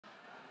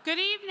Good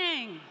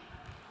evening.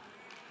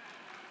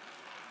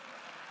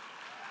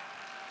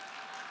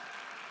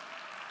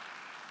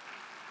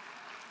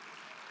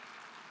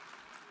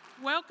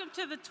 Welcome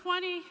to the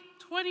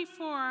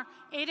 2024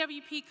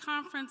 AWP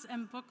Conference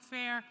and Book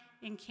Fair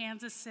in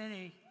Kansas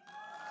City.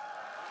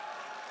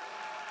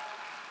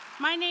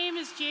 My name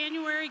is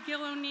January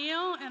Gill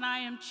O'Neill, and I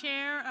am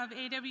chair of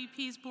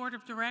AWP's Board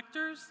of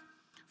Directors.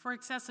 For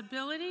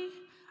accessibility,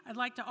 I'd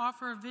like to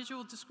offer a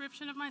visual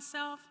description of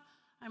myself.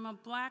 I'm a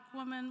black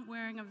woman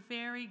wearing a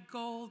very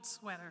gold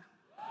sweater.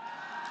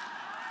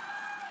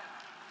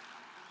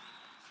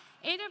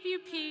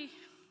 AWP,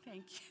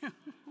 thank you.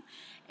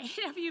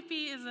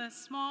 AWP is a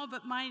small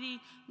but mighty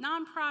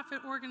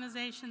nonprofit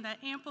organization that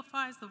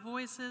amplifies the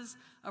voices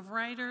of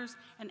writers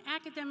and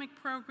academic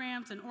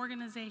programs and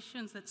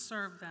organizations that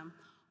serve them,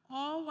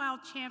 all while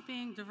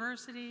championing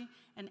diversity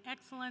and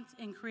excellence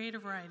in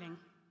creative writing.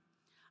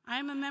 I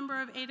am a member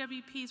of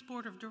AWP's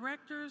Board of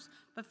Directors,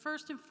 but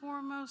first and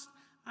foremost,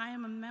 I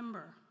am a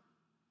member.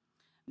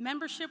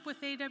 Membership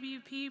with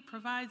AWP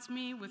provides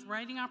me with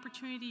writing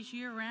opportunities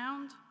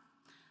year-round,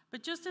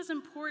 but just as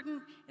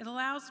important, it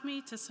allows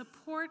me to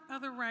support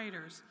other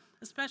writers,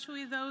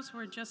 especially those who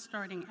are just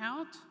starting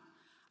out.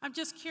 I'm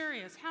just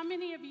curious, how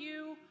many of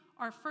you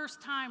are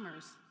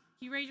first-timers?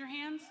 Can you raise your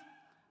hands?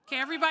 Okay,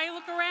 everybody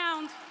look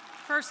around.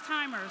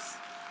 First-timers.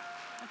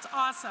 That's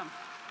awesome.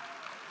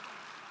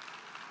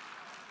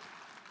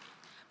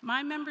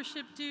 My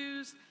membership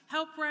dues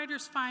help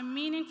writers find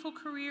meaningful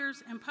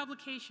careers and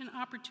publication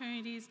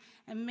opportunities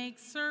and make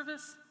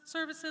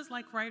services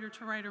like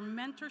Writer-to-Writer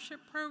Mentorship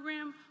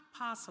Program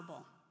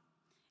possible.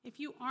 If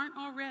you aren't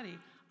already,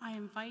 I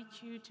invite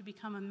you to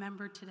become a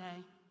member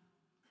today.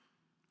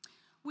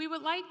 We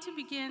would like to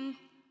begin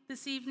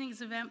this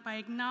evening's event by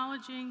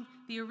acknowledging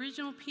the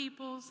original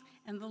peoples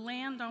and the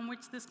land on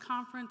which this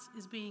conference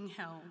is being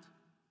held.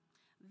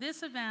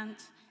 This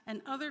event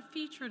and other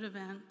featured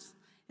events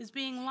is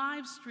being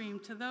live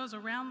streamed to those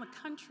around the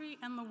country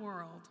and the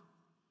world.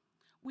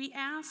 We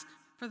ask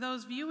for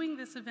those viewing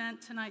this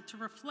event tonight to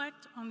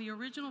reflect on the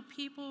original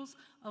peoples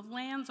of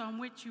lands on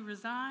which you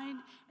reside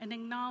and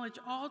acknowledge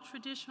all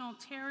traditional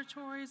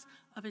territories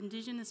of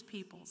Indigenous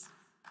peoples.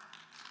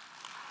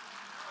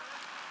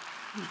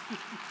 Yes.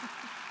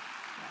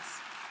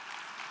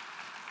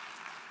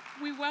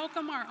 We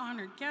welcome our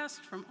honored guests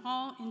from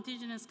all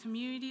Indigenous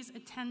communities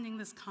attending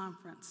this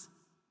conference.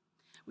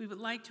 We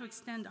would like to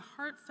extend a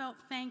heartfelt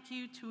thank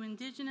you to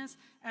Indigenous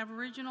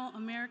Aboriginal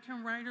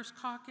American Writers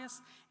Caucus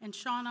and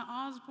Shauna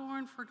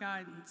Osborne for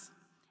guidance,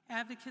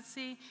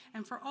 advocacy,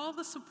 and for all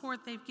the support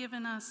they've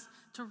given us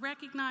to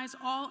recognize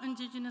all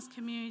Indigenous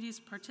communities'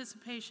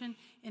 participation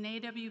in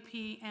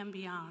AWP and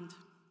beyond.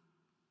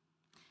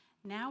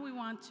 Now we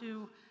want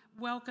to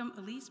welcome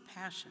Elise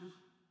Passion.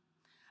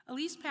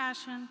 Elise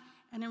Passion,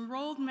 an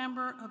enrolled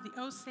member of the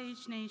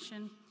Osage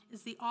Nation,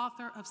 is the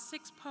author of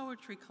 6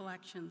 poetry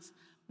collections,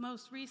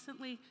 most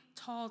recently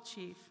Tall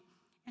Chief,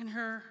 and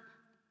her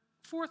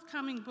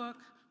forthcoming book,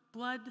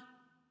 Blood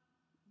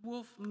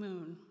Wolf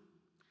Moon.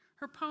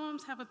 Her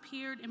poems have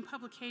appeared in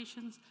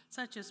publications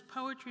such as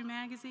Poetry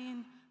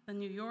Magazine, The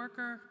New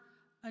Yorker,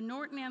 a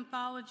Norton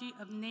Anthology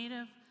of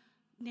Native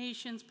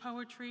Nations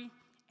Poetry,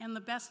 and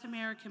the Best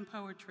American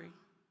Poetry.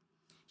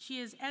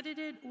 She has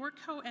edited or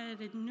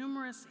co-edited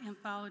numerous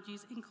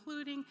anthologies,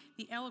 including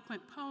The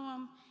Eloquent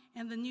Poem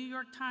and the New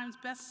York Times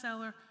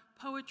bestseller,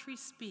 Poetry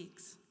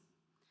Speaks.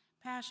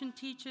 Passion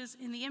teaches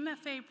in the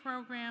MFA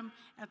program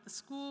at the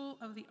School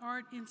of the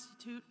Art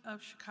Institute of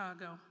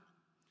Chicago.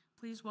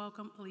 Please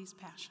welcome Elise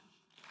Passion.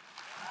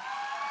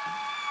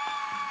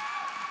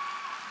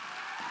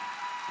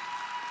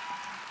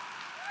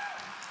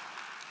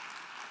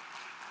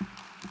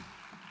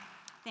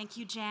 Thank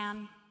you,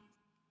 Jan.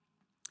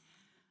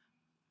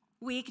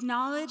 We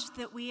acknowledge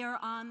that we are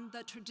on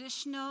the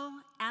traditional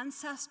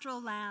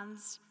ancestral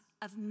lands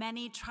of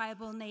many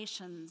tribal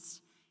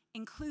nations,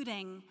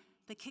 including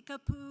the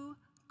Kickapoo,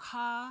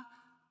 Kaw,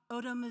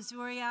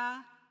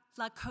 Odo-Missouria,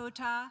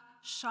 Lakota,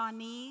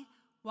 Shawnee,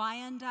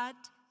 Wyandot,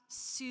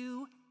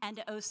 Sioux,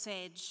 and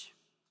Osage.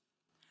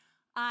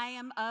 I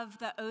am of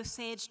the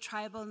Osage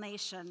tribal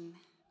nation.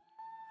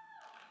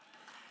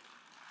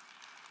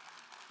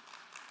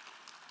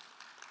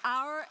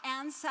 Our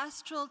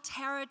ancestral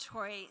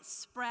territory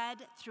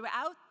spread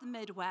throughout the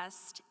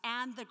Midwest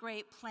and the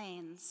Great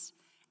Plains,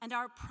 and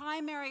our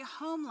primary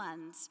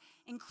homelands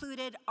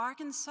included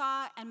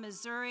Arkansas and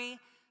Missouri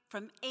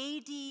from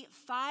AD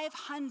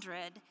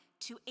 500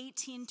 to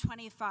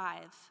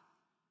 1825.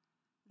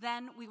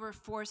 Then we were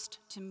forced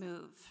to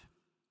move.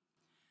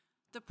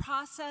 The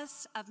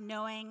process of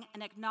knowing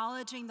and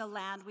acknowledging the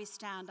land we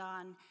stand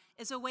on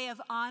is a way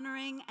of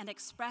honoring and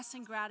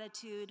expressing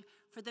gratitude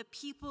for the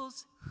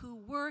peoples who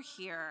were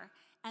here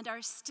and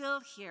are still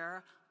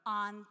here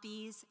on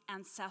these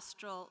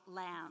ancestral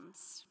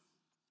lands.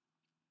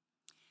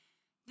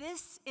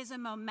 This is a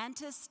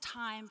momentous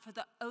time for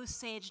the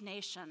Osage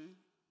Nation.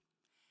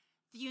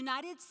 The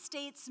United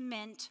States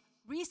Mint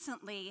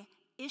recently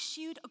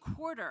issued a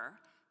quarter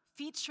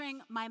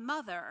featuring my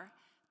mother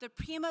the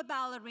prima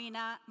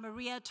ballerina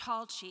Maria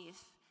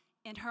Tallchief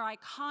in her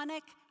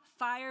iconic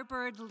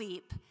Firebird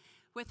Leap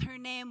with her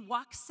name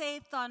Wakse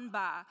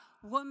Thunba,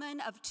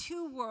 Woman of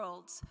Two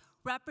Worlds,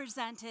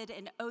 represented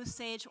in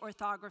Osage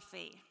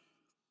orthography.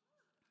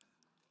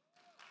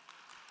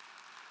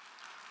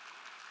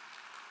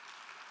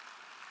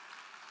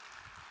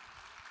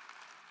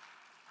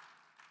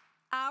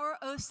 Our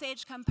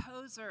Osage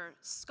composer,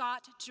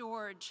 Scott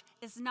George,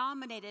 is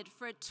nominated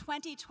for a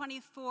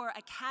 2024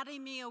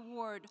 Academy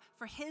Award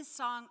for his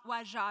song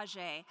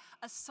Wajaje,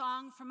 a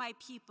song for my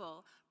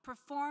people,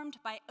 performed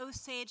by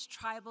Osage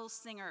tribal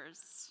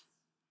singers.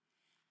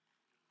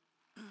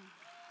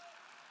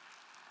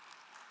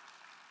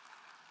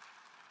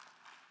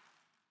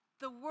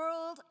 The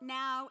world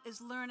now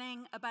is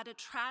learning about a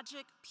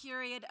tragic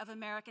period of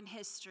American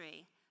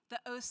history, the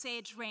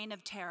Osage Reign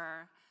of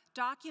Terror,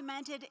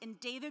 documented in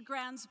David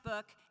Grann's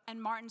book and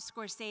Martin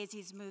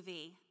Scorsese's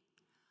movie.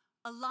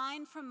 A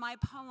line from my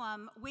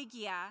poem,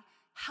 Wigia,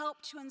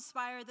 helped to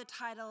inspire the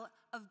title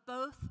of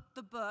both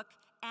the book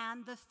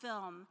and the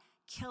film,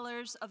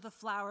 Killers of the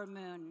Flower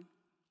Moon.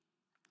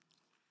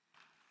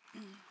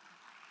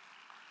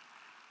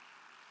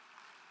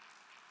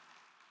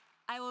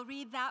 I will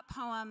read that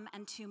poem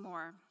and two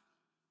more.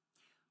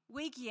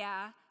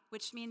 Wigia,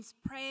 which means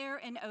prayer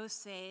in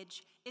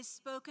Osage, is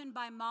spoken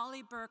by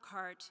Molly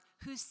Burkhart,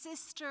 whose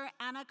sister,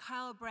 Anna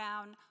Kyle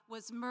Brown,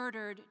 was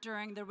murdered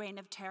during the Reign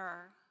of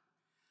Terror.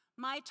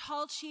 My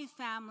Tallchief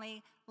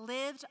family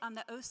lived on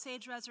the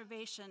Osage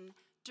Reservation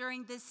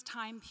during this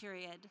time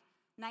period,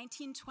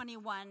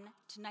 1921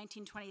 to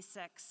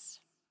 1926.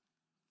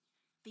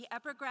 The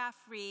epigraph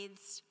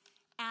reads,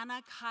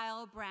 Anna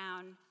Kyle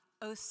Brown,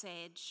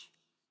 Osage,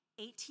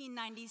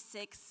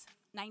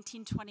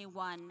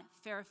 1896-1921,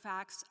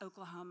 Fairfax,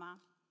 Oklahoma.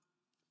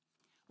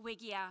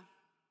 Wigia.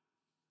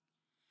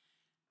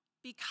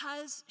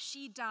 Because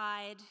she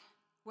died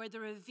where the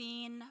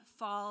ravine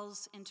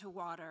falls into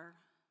water,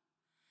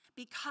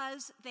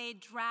 because they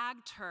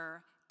dragged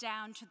her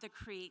down to the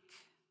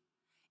creek,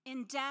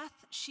 in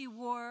death she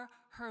wore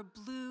her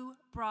blue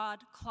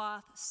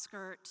broadcloth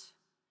skirt.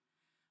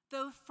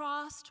 Though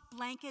frost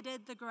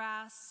blanketed the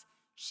grass,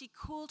 she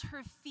cooled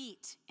her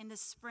feet in the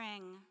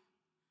spring.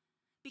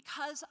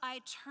 Because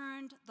I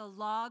turned the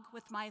log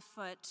with my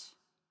foot,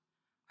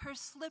 her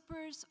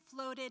slippers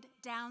floated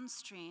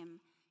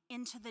downstream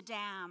into the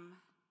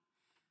dam.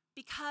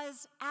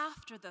 Because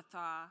after the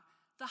thaw,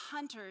 the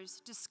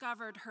hunters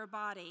discovered her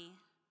body.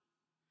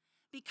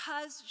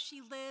 Because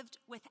she lived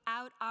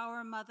without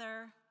our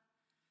mother.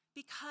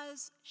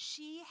 Because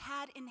she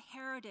had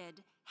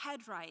inherited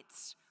head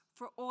rights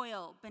for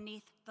oil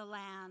beneath the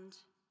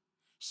land.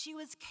 She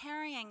was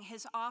carrying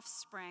his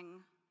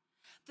offspring.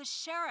 The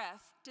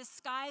sheriff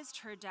disguised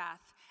her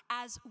death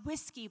as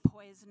whiskey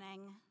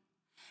poisoning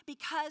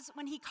because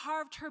when he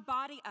carved her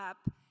body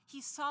up,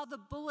 he saw the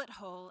bullet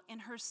hole in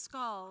her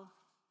skull.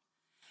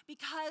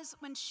 Because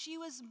when she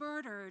was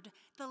murdered,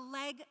 the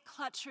leg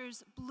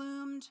clutchers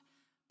bloomed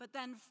but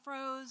then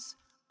froze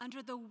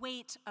under the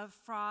weight of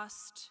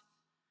frost.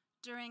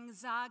 During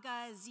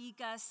Zaga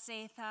Ziga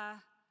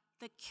Setha,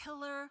 the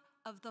killer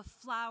of the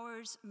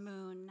flower's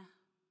moon,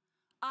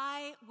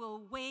 I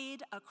will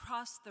wade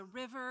across the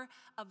river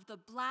of the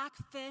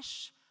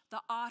blackfish,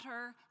 the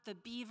otter, the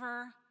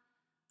beaver.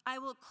 I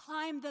will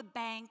climb the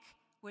bank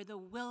where the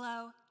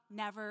willow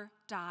never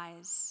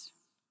dies.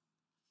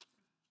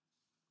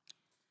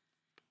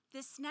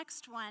 This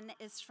next one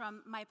is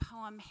from my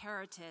poem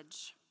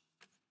Heritage.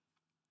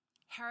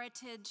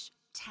 Heritage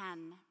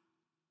 10.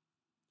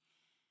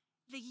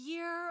 The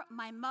year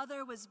my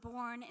mother was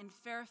born in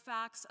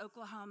Fairfax,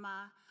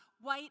 Oklahoma,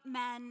 white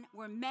men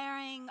were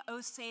marrying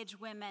Osage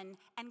women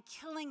and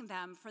killing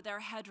them for their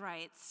head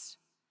rights.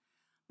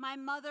 My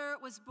mother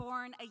was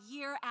born a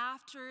year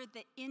after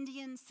the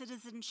Indian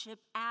Citizenship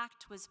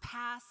Act was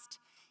passed,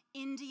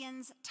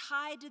 Indians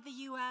tied to the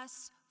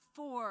U.S.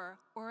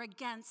 for or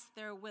against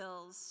their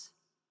wills.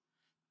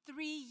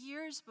 3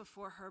 years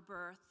before her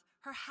birth,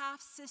 her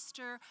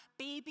half-sister,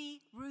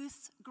 baby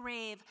Ruth's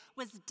grave,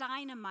 was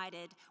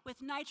dynamited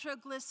with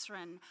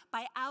nitroglycerin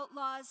by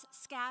outlaws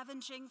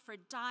scavenging for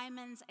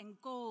diamonds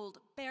and gold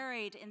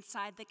buried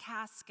inside the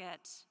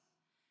casket.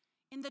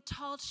 In the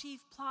Tallchief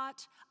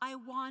plot, I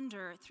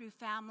wander through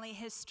family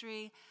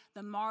history,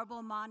 the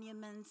marble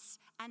monuments,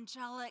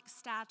 angelic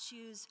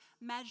statues,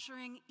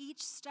 measuring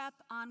each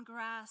step on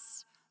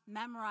grass,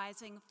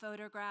 memorizing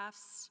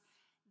photographs.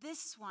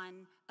 This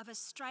one of a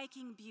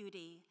striking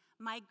beauty,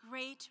 my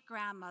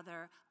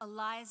great-grandmother,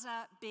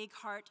 Eliza Big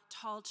Heart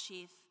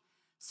Tallchief,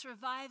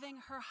 surviving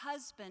her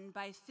husband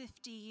by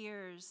 50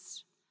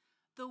 years.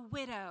 The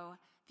widow,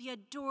 the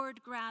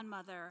adored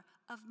grandmother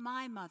of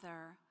my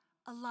mother,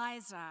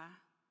 Eliza.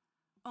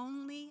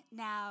 Only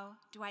now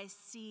do I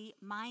see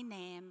my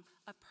name,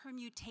 a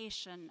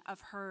permutation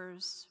of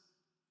hers.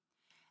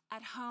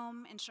 At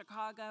home in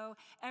Chicago,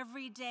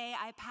 every day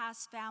I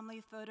pass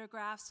family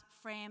photographs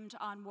framed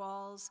on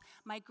walls,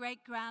 my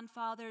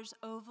great-grandfather's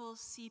oval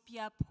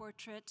sepia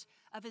portrait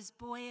of his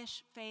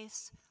boyish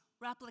face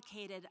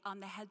replicated on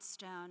the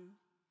headstone.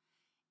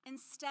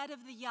 Instead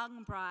of the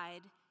young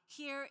bride,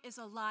 here is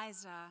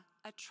Eliza,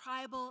 a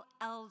tribal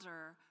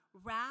elder,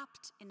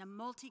 wrapped in a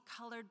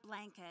multicolored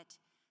blanket,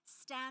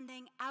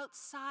 standing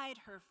outside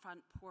her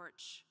front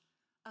porch,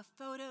 a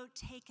photo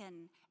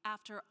taken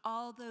after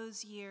all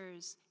those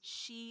years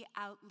she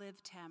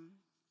outlived him.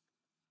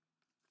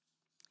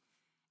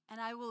 And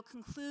I will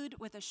conclude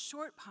with a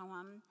short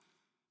poem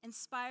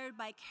inspired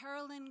by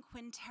Carolyn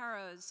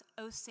Quintero's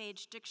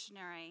Osage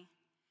Dictionary,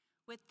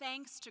 with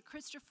thanks to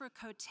Christopher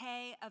Cote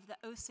of the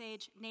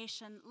Osage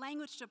Nation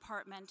Language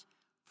Department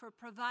for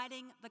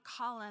providing the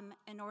column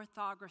in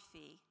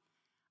orthography.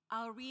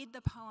 I'll read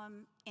the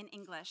poem in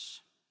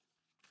English.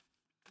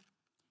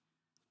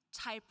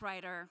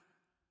 Typewriter.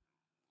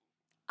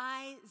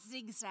 I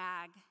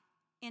zigzag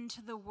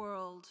into the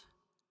world,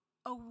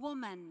 a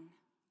woman,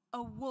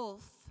 a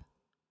wolf.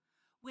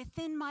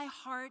 Within my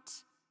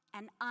heart,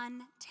 an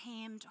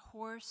untamed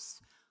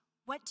horse.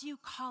 What do you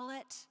call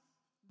it?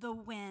 The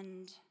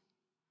wind.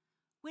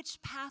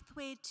 Which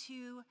pathway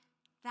to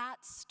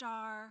that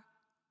star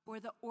or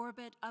the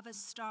orbit of a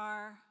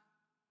star?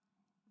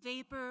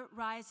 Vapor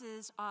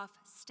rises off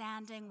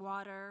standing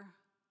water.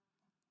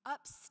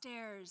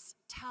 Upstairs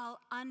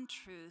tell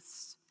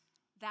untruths,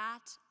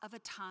 that of a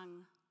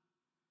tongue.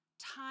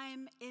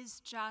 Time is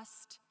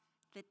just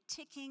the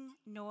ticking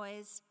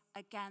noise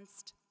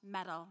against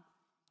metal.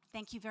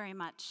 Thank you very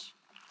much.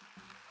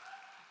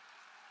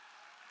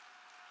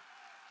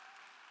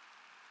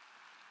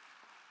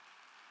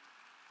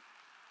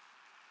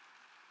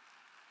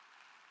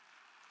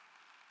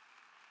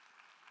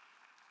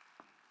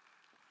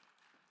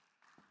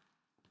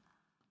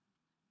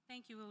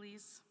 Thank you,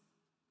 Elise.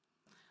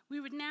 We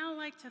would now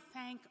like to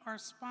thank our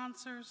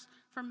sponsors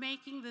for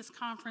making this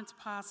conference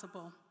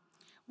possible.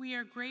 We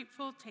are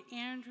grateful to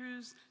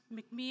Andrews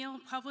McMeel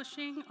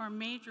Publishing, our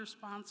major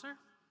sponsor,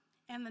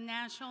 and the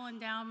National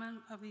Endowment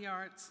of the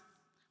Arts.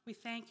 We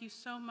thank you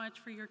so much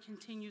for your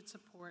continued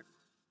support.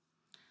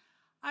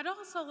 I'd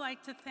also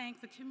like to thank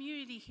the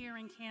community here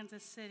in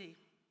Kansas City.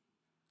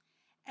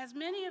 As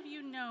many of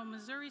you know,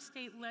 Missouri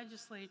State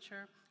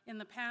Legislature in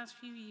the past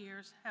few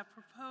years have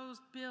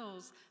proposed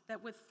bills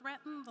that would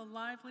threaten the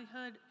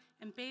livelihood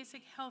and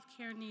basic health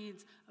care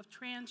needs of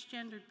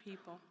transgendered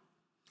people,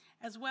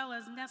 as well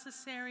as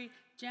necessary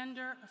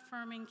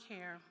gender-affirming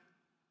care.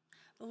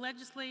 The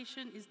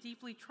legislation is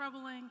deeply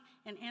troubling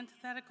and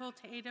antithetical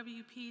to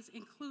AWP's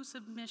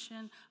inclusive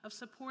mission of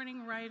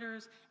supporting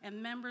writers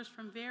and members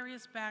from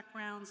various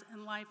backgrounds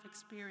and life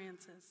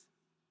experiences.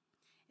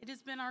 It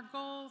has been our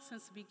goal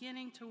since the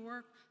beginning to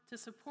work to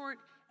support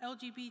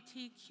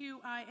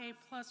LGBTQIA+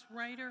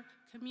 writer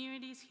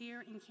communities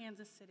here in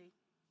Kansas City.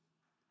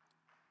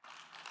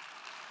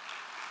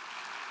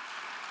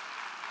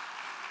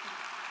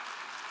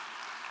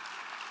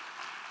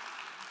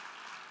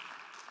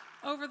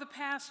 Over the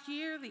past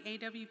year, the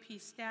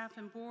AWP staff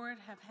and board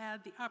have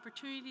had the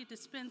opportunity to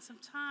spend some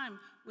time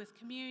with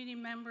community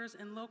members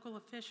and local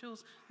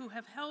officials who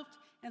have helped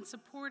and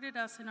supported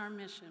us in our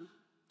mission.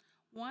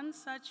 One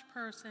such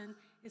person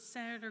is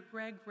Senator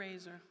Greg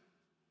Razor.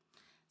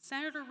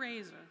 Senator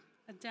Razor,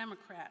 a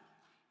Democrat,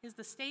 is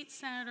the state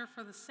senator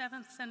for the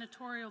 7th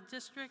Senatorial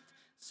District,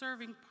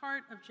 serving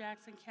part of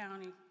Jackson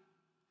County.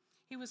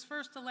 He was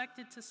first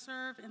elected to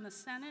serve in the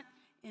Senate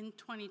in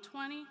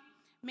 2020,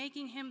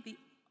 making him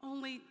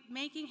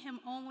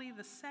only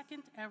the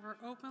second ever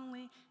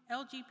openly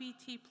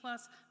LGBT+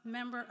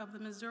 member of the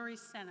Missouri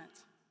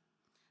Senate.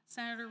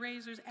 Senator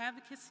Razor's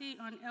advocacy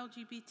on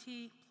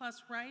LGBT+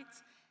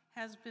 rights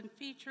has been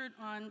featured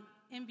on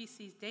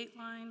NBC's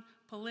Dateline,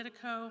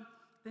 Politico,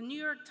 the New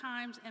York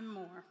Times, and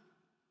more.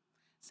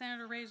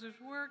 Senator Razor's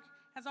work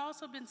has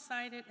also been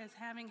cited as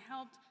having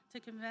helped to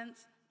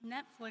convince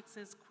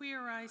Netflix's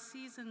Queer Eye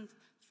Seasons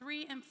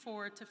 3 and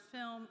 4 to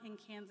film in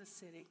Kansas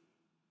City.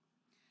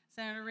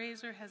 Senator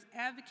Razor has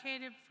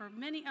advocated for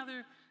many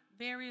other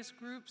various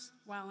groups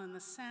while in the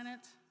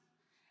Senate,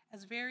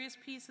 as various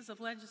pieces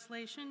of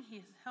legislation he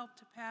has helped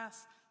to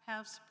pass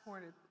have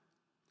supported.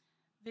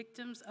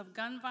 Victims of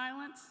gun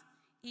violence,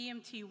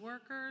 EMT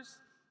workers,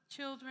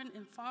 children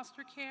in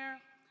foster care,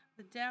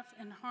 the deaf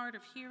and hard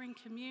of hearing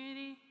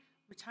community,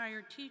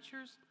 retired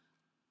teachers,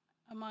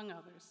 among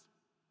others.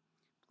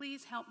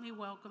 Please help me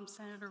welcome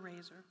Senator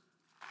Razor.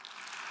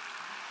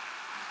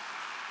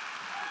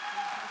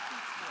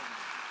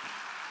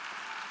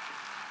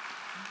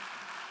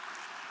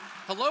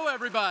 Hello,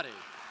 everybody.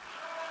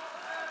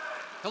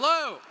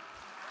 Hello.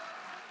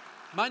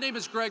 My name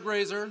is Greg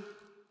Razor,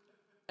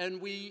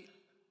 and we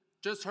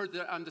just heard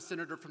that I'm the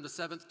senator from the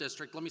 7th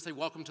District. Let me say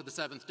welcome to the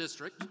 7th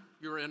District.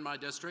 You're in my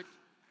district.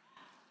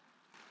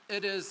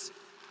 It is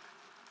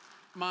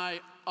my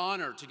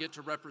honor to get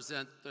to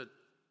represent the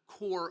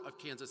core of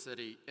Kansas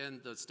City in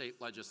the state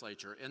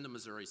legislature, in the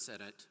Missouri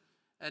Senate.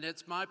 And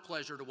it's my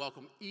pleasure to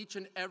welcome each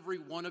and every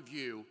one of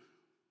you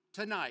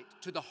tonight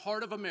to the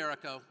heart of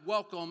America.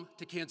 Welcome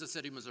to Kansas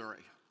City, Missouri.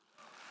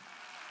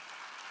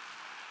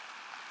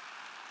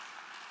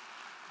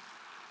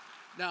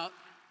 Now,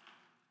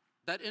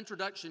 that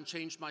introduction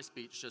changed my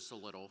speech just a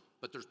little,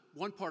 but there's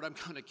one part I'm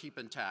going to keep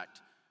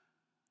intact.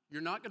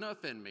 You're not going to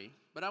offend me,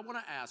 but I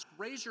want to ask,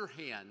 raise your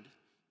hand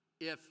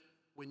if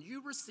when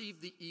you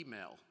received the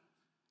email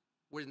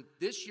when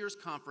this year's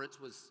conference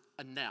was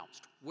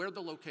announced where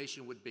the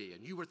location would be,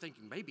 and you were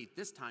thinking maybe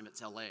this time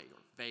it's LA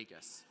or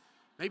Vegas,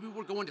 maybe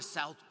we're going to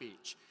South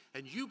Beach,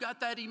 and you got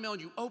that email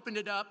and you opened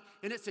it up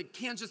and it said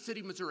Kansas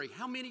City, Missouri.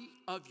 How many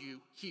of you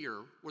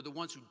here were the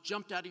ones who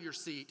jumped out of your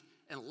seat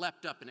and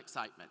leapt up in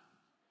excitement?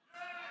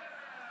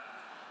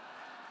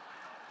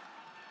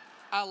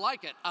 I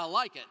like it, I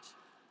like it.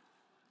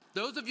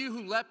 Those of you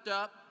who leapt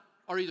up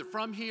are either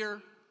from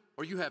here,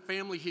 or you have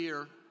family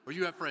here, or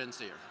you have friends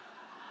here.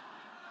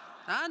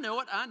 I know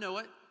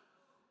it.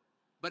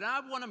 But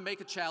I want to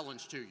make a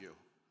challenge to you.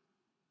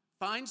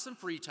 Find some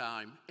free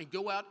time and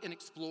go out and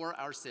explore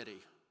our city.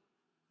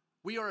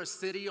 We are a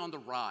city on the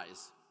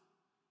rise.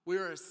 We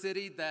are a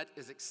city that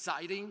is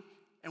exciting,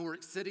 and we're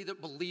a city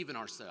that believes in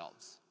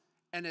ourselves.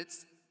 And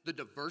it's the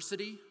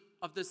diversity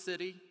of the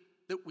city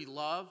that we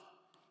love.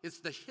 It's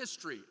the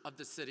history of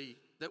the city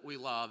that we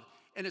love.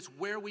 And it's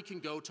where we can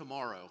go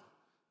tomorrow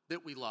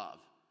that we love.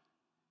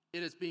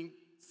 It is being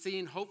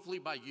seen hopefully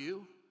by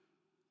you.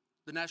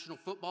 The National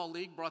Football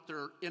League brought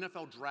their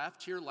NFL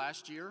draft here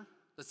last year,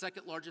 the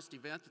second largest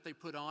event that they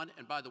put on.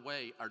 And by the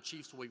way, our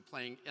Chiefs will be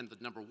playing in the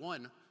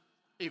 #1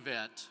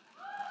 event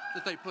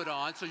that they put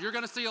on. So you're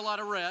going to see a lot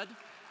of red.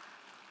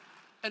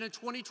 And in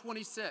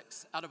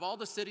 2026, out of all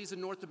the cities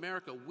in North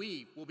America,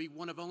 we will be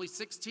one of only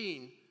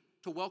 16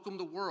 to welcome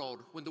the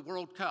world when the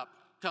World Cup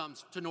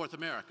comes to North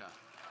America.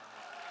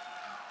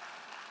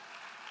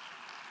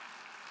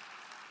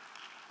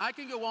 I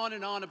can go on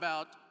and on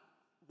about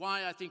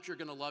why I think you're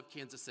going to love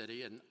Kansas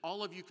City, and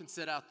all of you can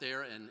sit out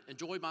there and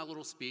enjoy my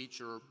little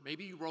speech, or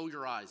maybe you roll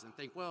your eyes and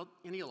think, well,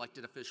 any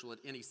elected official at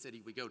any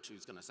city we go to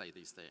is going to say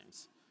these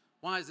things.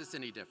 Why is this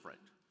any different?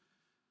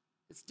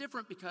 It's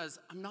different because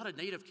I'm not a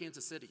native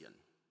Kansas Citian.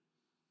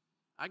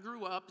 I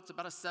grew up, it's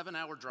about a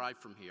 7-hour drive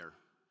from here,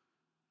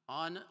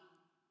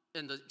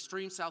 in the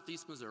extreme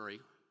southeast Missouri,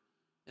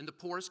 in the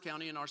poorest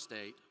county in our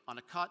state, on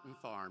a cotton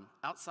farm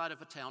outside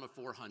of a town of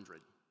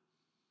 400.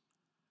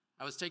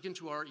 I was taken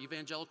to our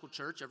evangelical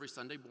church every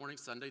Sunday morning,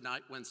 Sunday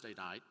night, Wednesday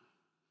night.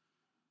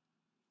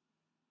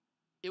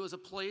 It was a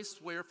place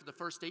where for the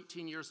first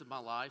 18 years of my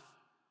life,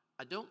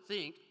 I don't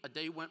think a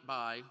day went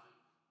by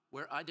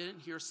where I didn't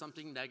hear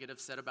something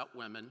negative said about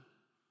women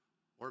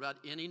or about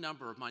any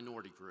number of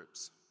minority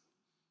groups.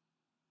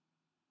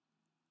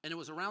 And it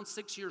was around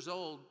 6 years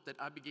old that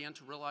I began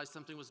to realize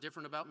something was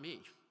different about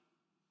me.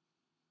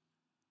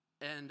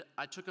 And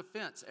I took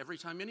offense every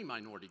time any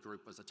minority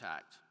group was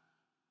attacked.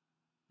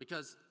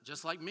 Because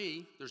just like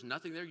me, there's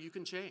nothing there you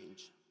can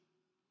change.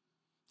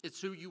 It's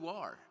who you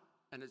are,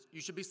 and you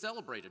should be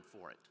celebrated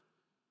for it.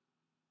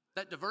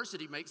 That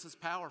diversity makes us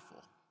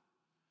powerful.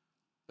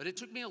 But it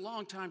took me a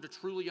long time to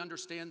truly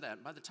understand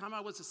that. By the time I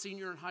was a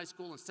senior in high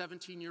school and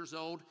 17 years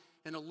old,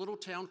 in a little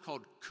town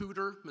called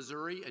Cooter,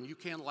 Missouri, and you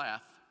can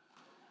laugh.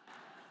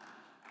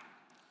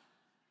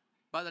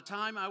 By the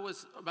time I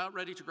was about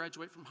ready to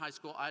graduate from high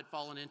school, I had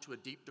fallen into a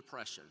deep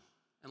depression.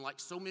 And like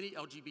so many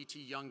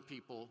LGBT young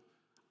people,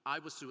 I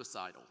was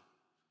suicidal,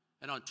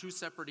 and on 2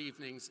 separate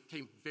evenings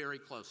came very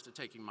close to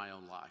taking my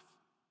own life.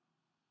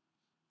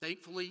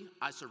 Thankfully,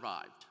 I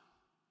survived.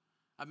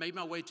 I made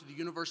my way to the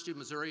University of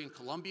Missouri in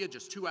Columbia,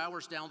 just 2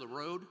 hours down the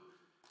road,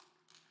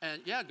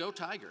 and yeah, go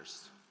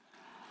Tigers.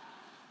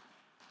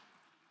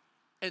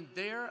 And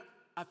there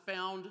I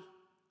found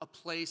a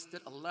place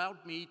that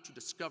allowed me to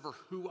discover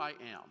who I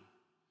am.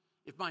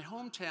 If my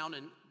hometown,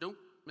 and don't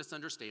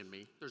misunderstand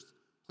me, there's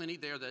plenty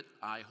there that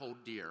I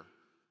hold dear,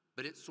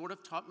 but it sort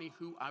of taught me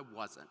who I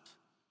wasn't,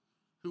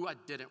 who I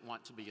didn't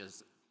want to be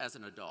as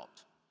an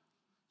adult.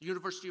 The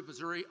University of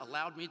Missouri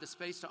allowed me the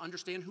space to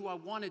understand who I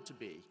wanted to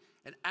be,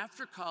 and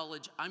after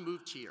college, I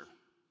moved here.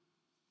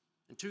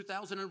 In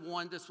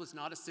 2001, this was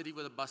not a city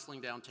with a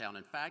bustling downtown.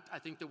 In fact, I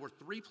think there were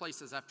 3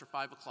 places after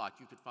 5 o'clock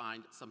you could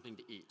find something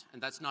to eat,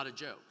 and that's not a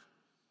joke.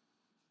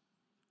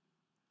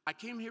 I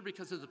came here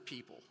because of the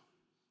people.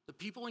 The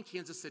people in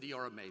Kansas City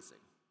are amazing.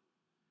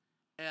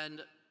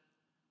 And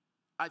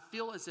I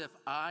feel as if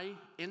I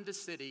and the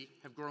city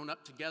have grown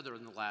up together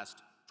in the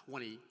last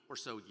 20 or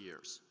so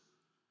years.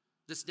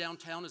 This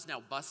downtown is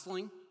now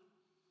bustling,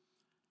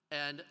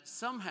 and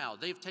somehow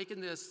they've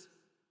taken this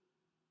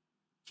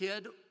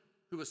kid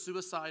who was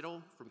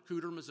suicidal from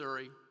Cooter,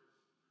 Missouri,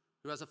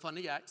 who has a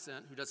funny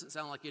accent, who doesn't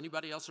sound like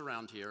anybody else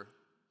around here,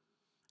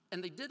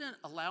 and they didn't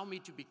allow me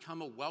to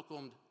become a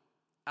welcomed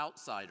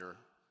outsider.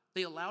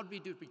 They allowed me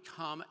to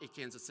become a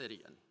Kansas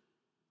Citian.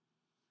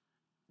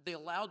 They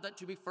allowed that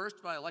to be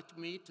first by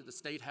electing me to the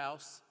state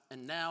house,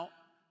 and now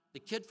the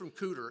kid from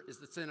Cooter is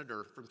the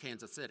senator from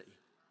Kansas City.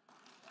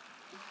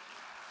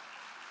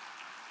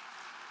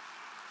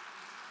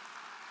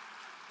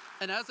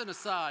 And as an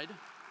aside,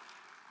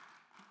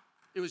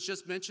 it was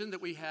just mentioned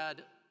that we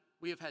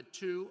have had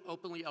 2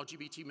 openly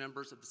LGBT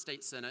members of the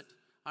state Senate.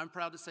 I'm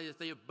proud to say that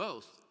they have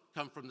both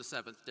come from the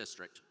 7th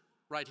District,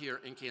 right here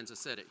in Kansas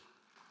City.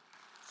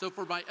 So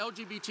for my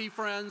LGBT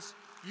friends,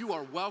 you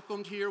are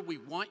welcomed here. We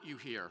want you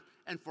here.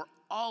 And for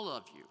all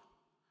of you,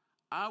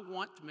 I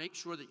want to make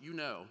sure that you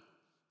know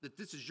that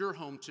this is your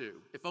home too.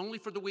 If only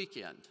for the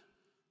weekend,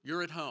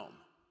 you're at home.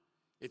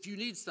 If you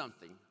need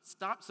something,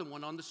 stop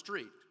someone on the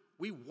street.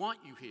 We want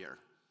you here.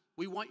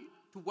 We want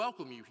to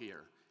welcome you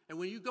here. And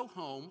when you go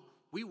home,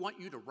 we want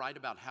you to write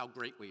about how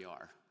great we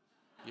are.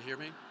 You hear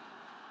me?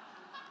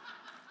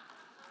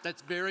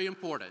 That's very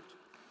important.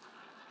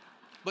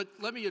 But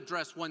let me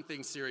address one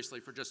thing seriously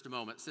for just a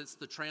moment, since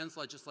the trans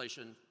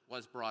legislation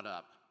was brought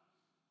up.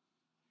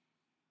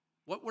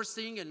 What we're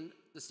seeing in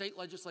the state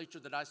legislature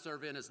that I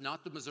serve in is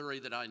not the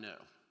Missouri that I know.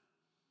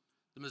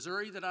 The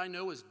Missouri that I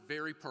know is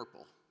very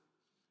purple,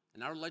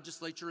 and our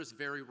legislature is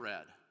very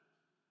red.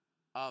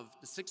 Of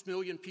the 6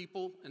 million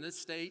people in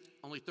this state,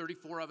 only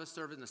 34 of us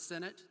serve in the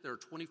Senate. There are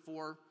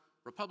 24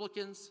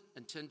 Republicans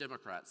and 10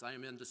 Democrats. I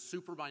am in the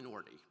super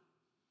minority.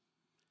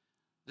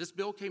 This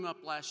bill came up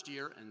last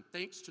year, and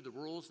thanks to the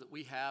rules that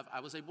we have, I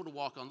was able to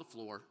walk on the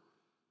floor,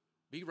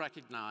 be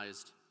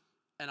recognized,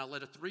 and I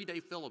led a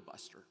 3-day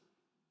filibuster.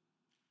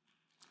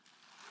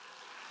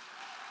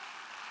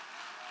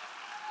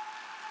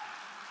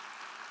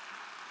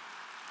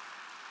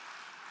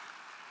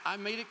 I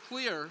made it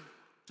clear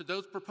to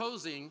those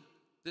proposing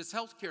this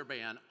health care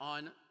ban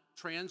on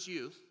trans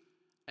youth,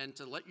 and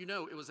to let you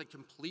know it was a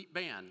complete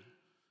ban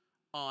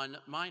on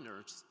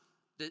minors,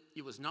 that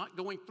it was not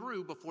going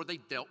through before they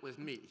dealt with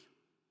me.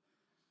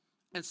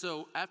 And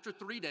so after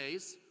 3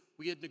 days,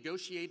 we had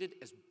negotiated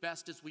as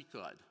best as we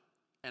could,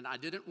 and I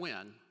didn't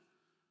win,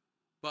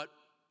 but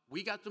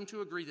we got them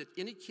to agree that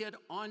any kid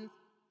on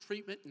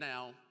treatment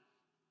now,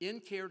 in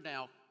care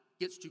now,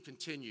 gets to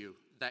continue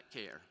that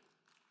care.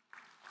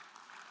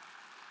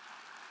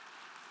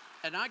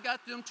 And I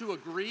got them to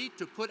agree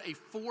to put a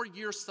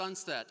 4-year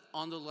sunset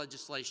on the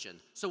legislation.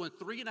 So in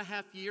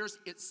 3.5 years,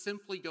 it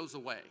simply goes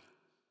away.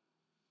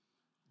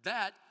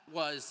 That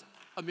was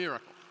a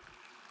miracle.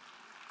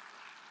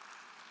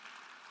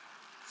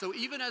 So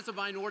even as a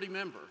minority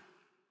member,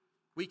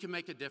 we can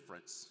make a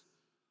difference.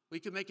 We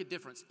can make a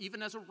difference.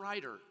 Even as a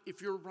writer,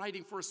 if you're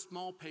writing for a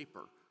small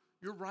paper,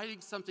 you're writing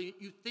something that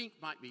you think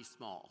might be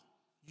small,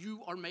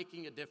 you are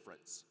making a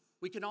difference.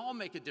 We can all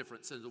make a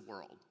difference in the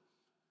world.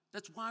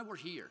 That's why we're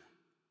here.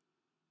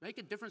 Make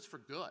a difference for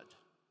good.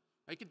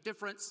 Make a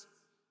difference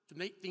to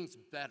make things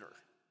better,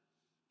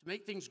 to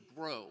make things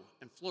grow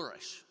and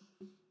flourish.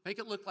 Make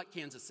it look like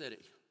Kansas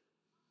City.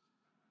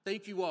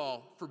 Thank you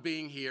all for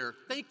being here.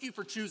 Thank you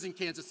for choosing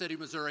Kansas City,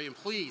 Missouri, and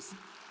please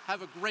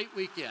have a great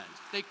weekend.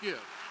 Thank you.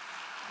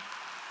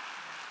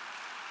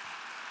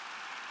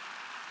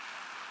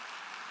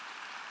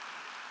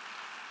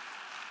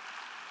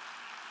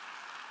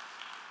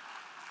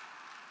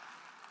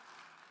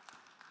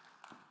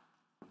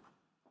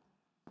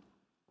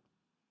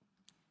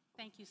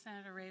 Thank you,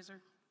 Senator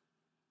Razor.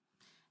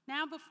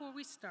 Now, before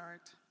we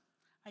start,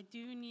 I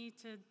do need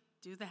to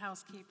do the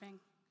housekeeping.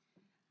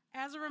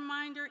 As a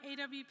reminder,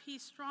 AWP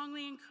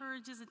strongly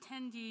encourages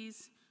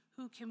attendees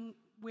who can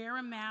wear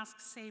a mask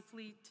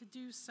safely to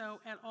do so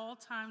at all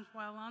times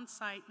while on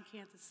site in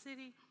Kansas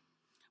City.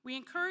 We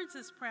encourage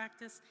this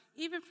practice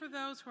even for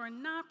those who are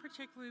not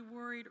particularly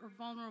worried or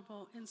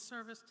vulnerable in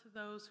service to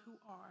those who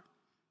are.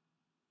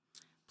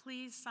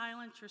 Please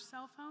silence your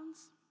cell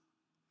phones.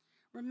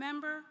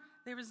 Remember,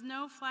 there is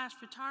no flash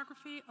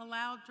photography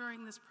allowed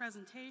during this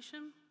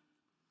presentation.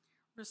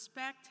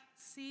 Respect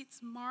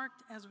seats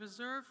marked as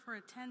reserved for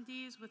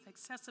attendees with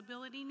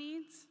accessibility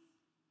needs.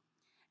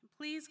 And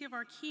please give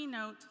our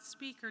keynote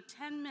speaker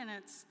 10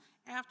 minutes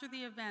after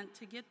the event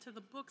to get to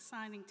the book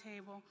signing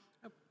table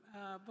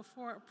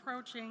before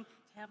approaching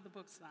to have the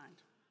book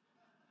signed.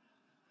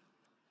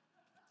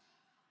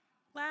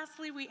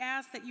 Lastly, we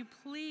ask that you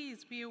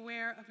please be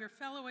aware of your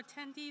fellow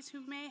attendees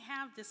who may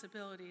have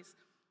disabilities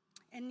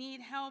and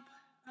need help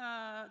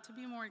to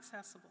be more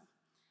accessible.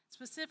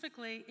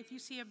 Specifically, if you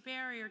see a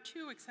barrier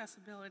to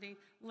accessibility,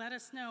 let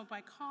us know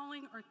by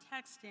calling or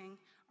texting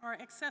our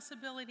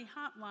accessibility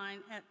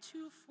hotline at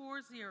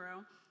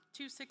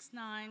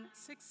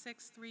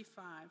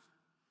 240-269-6635.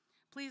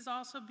 Please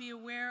also be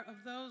aware of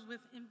those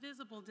with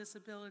invisible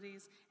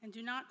disabilities and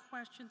do not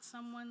question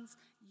someone's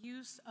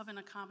use of an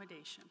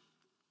accommodation.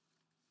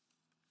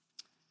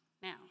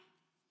 Now,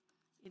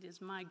 it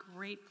is my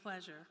great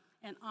pleasure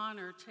and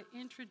honor to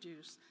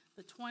introduce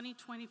the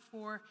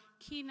 2024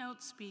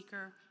 keynote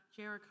speaker,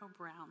 Jericho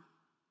Brown.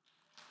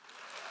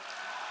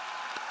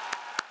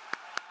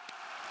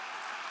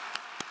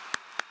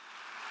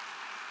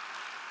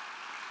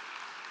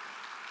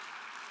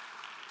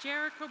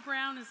 Jericho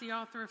Brown is the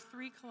author of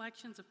 3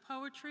 collections of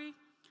poetry,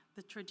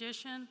 The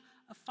Tradition,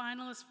 a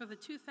finalist for the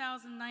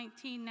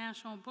 2019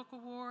 National Book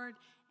Award,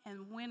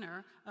 and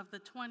winner of the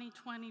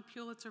 2020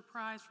 Pulitzer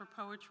Prize for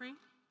Poetry.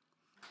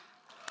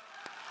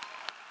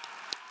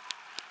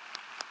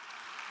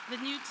 The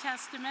New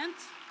Testament,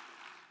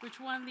 which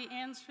won the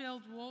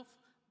Anisfield-Wolf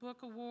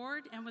Book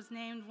Award and was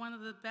named one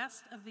of the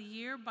best of the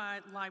year by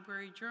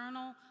Library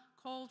Journal,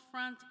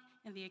 Coldfront,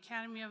 and the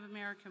Academy of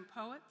American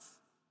Poets.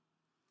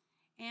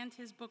 And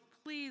his book,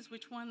 Please,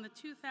 which won the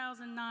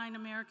 2009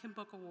 American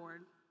Book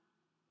Award.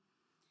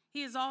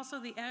 He is also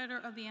the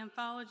editor of the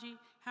anthology,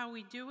 How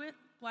We Do It,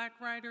 Black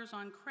Writers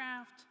on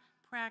Craft,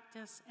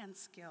 Practice, and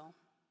Skill.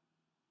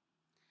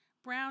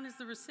 Brown is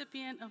the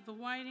recipient of the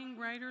Whiting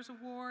Writers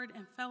Award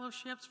and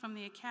fellowships from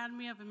the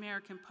Academy of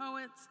American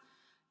Poets,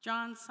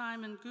 John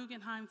Simon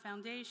Guggenheim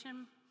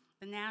Foundation,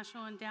 the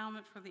National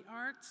Endowment for the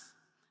Arts,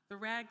 the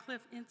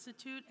Radcliffe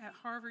Institute at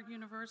Harvard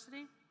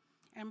University,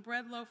 and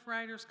Breadloaf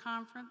Writers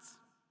Conference,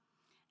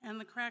 and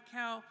the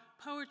Krakow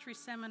Poetry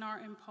Seminar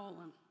in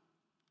Poland.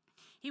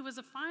 He was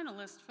a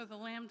finalist for the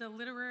Lambda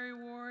Literary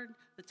Award,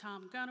 the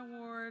Tom Gunn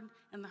Award,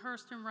 and the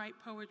Hurston Wright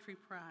Poetry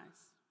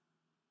Prize.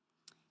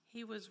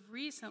 He was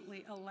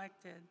recently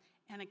elected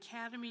an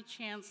Academy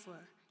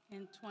Chancellor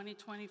in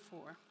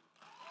 2024.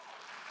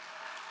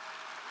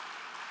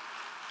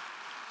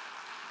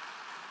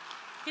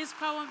 His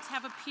poems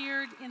have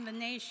appeared in The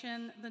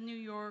Nation, The New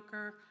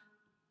Yorker,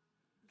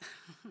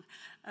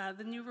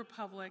 The New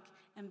Republic,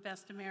 and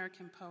Best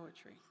American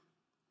Poetry.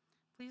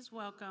 Please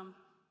welcome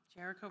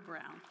Jericho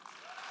Brown.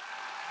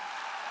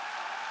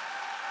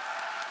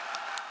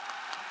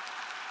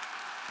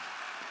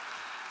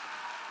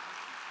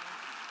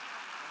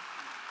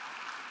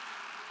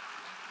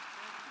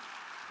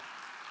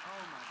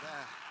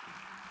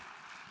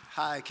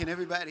 Hi, can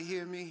everybody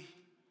hear me?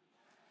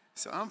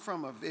 So I'm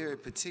from a very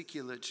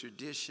particular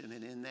tradition,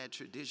 and in that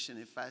tradition,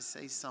 if I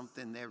say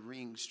something that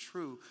rings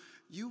true,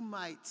 you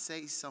might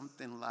say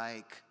something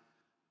like,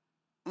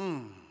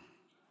 And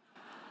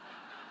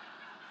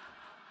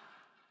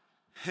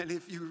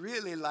if you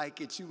really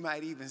like it, you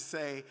might even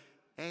say,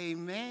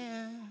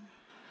 amen.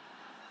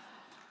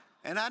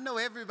 And I know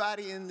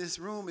everybody in this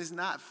room is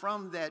not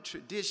from that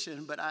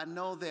tradition, but I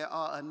know there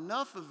are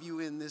enough of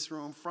you in this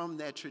room from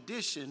that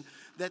tradition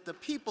that the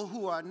people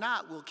who are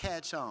not will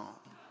catch on.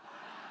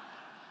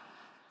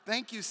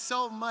 Thank you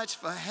so much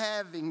for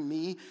having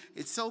me.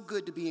 It's so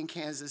good to be in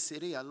Kansas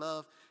City. I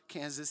love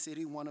Kansas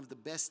City. One of the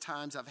best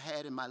times I've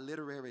had in my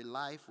literary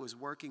life was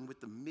working with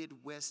the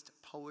Midwest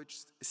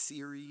Poets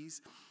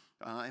series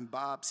and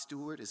Bob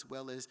Stewart, as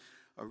well as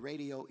a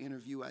radio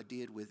interview I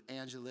did with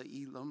Angela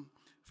Elam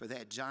for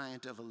that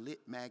giant of a lit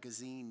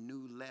magazine,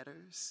 New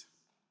Letters.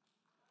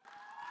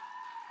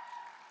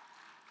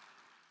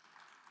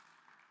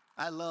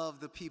 I love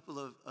the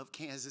people of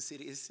Kansas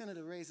City. Is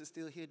Senator Razor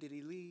still here? Did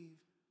he leave?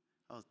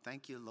 Oh,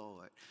 thank you,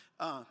 Lord.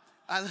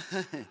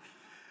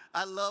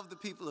 I love the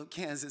people of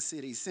Kansas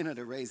City.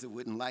 Senator Razor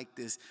wouldn't like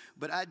this,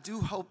 but I do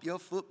hope your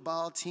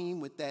football team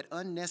with that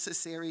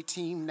unnecessary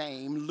team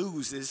name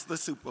loses the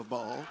Super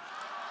Bowl.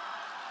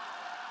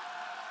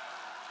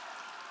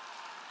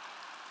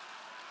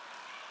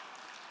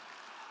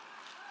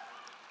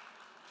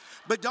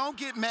 But don't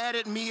get mad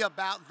at me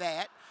about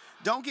that.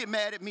 Don't get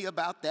mad at me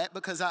about that,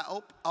 because I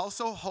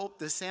also hope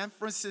the San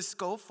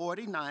Francisco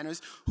 49ers,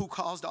 who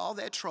caused all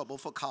that trouble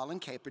for Colin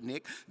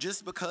Kaepernick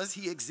just because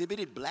he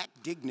exhibited black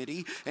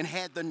dignity and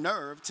had the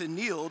nerve to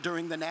kneel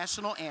during the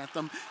national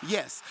anthem,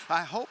 yes,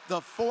 I hope the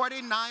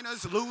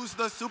 49ers lose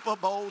the Super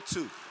Bowl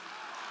too.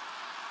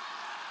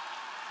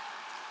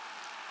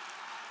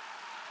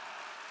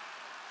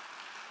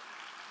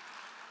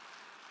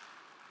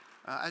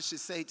 I should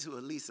say to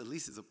Elise,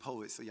 Elise is a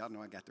poet, so y'all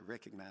know I got to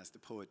recognize the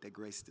poet that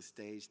graced the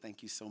stage.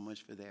 Thank you so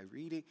much for that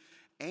reading.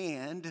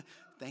 And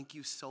thank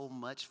you so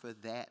much for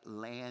that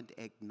land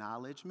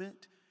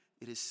acknowledgement.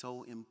 It is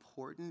so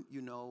important.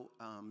 You know,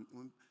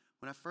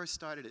 when I first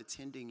started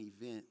attending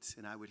events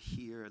and I would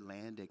hear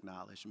land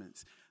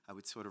acknowledgements, I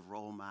would sort of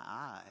roll my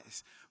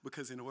eyes,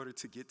 because in order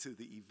to get to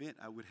the event,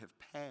 I would have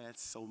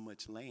passed so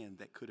much land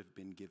that could have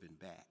been given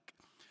back.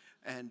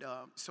 And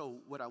so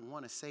what I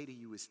want to say to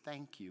you is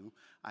thank you.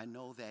 I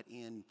know that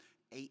in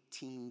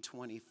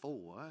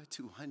 1824,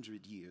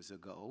 200 years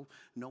ago,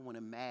 no one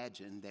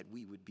imagined that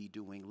we would be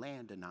doing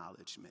land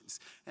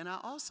acknowledgements. And I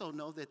also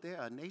know that there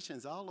are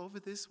nations all over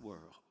this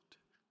world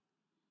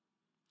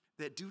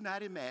that do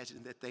not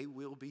imagine that they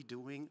will be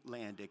doing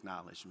land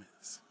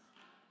acknowledgements.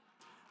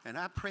 And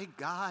I pray,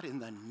 God, in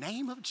the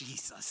name of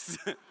Jesus,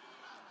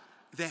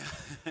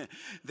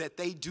 that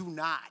they do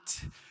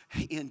not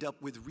end up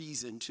with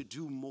reason to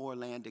do more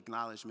land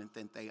acknowledgement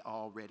than they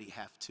already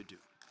have to do.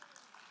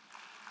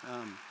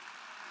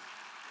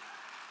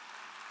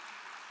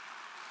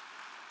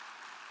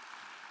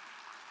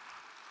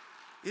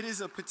 It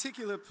is a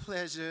particular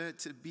pleasure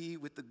to be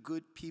with the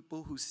good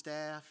people who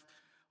staff,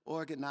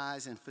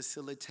 organize, and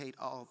facilitate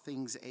all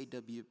things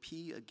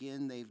AWP.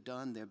 Again, they've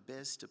done their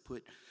best to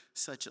put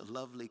such a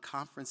lovely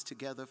conference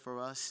together for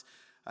us.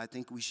 I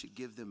think we should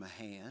give them a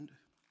hand.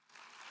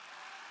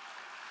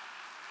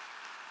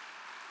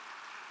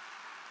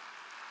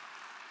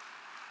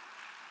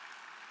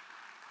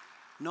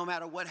 No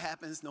matter what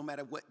happens, no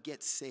matter what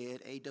gets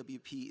said,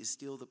 AWP is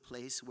still the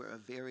place where a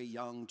very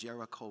young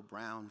Jericho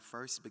Brown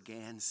first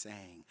began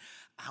saying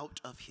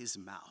out of his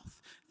mouth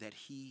that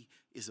he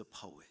is a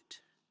poet.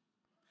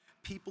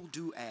 People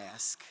do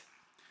ask,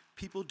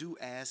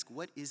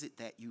 what is it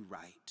that you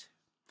write?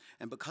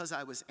 And because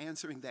I was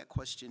answering that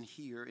question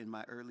here in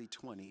my early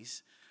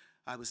 20s,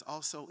 I was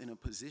also in a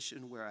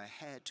position where I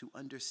had to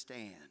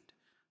understand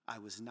I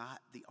was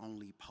not the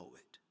only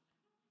poet.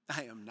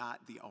 I am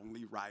not the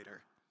only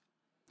writer.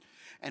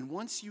 And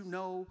once you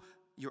know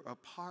you're a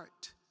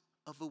part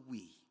of a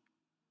we,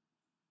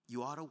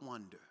 you ought to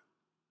wonder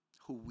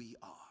who we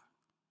are.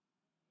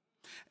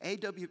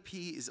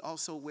 AWP is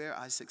also where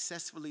I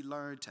successfully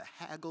learned to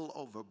haggle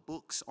over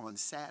books on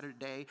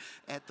Saturday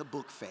at the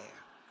book fair.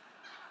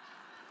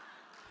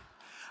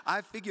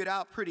 I figured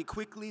out pretty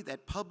quickly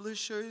that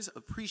publishers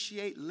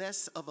appreciate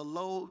less of a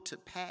load to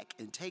pack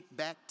and take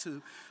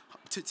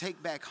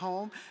back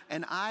home,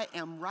 and I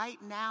am right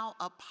now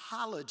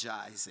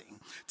apologizing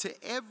to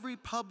every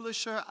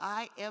publisher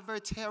I ever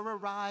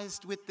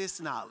terrorized with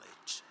this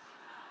knowledge.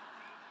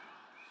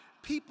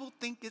 People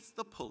think it's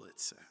the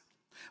Pulitzer,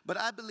 but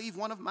I believe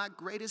one of my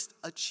greatest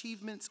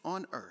achievements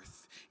on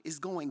earth is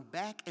going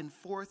back and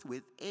forth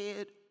with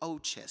Ed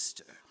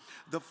Ochester,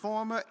 the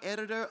former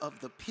editor of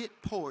the Pitt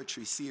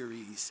Poetry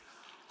series,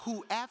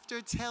 who,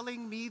 after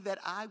telling me that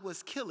I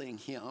was killing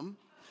him,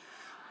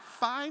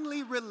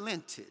 finally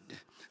relented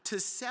to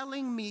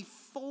selling me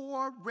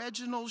 4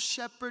 Reginald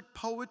Shepard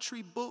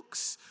poetry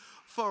books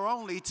for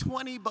only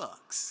 20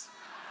 bucks.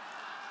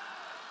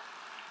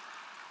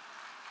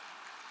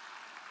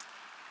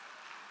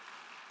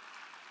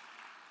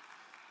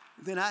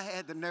 Then I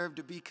had the nerve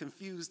to be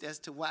confused as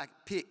to why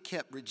Pitt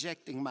kept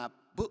rejecting my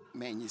book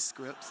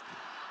manuscripts.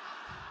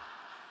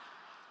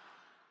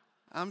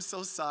 I'm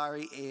so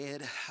sorry,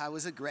 Ed. I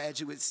was a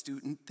graduate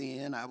student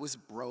then. I was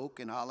broke,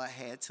 and all I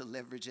had to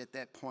leverage at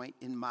that point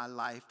in my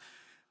life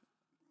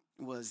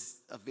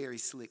was a very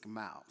slick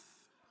mouth.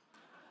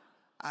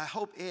 I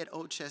hope Ed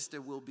Ochester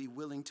will be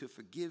willing to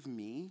forgive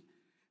me,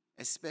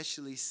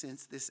 especially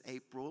since this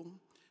April,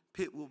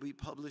 Pitt will be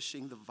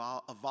publishing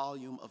a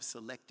volume of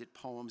selected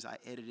poems I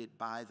edited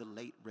by the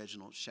late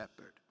Reginald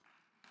Shepard.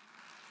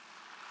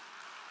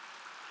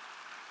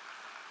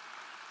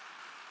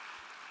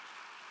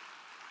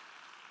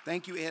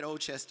 Thank you, Ed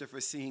Ochester,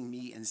 for seeing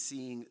me and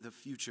seeing the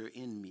future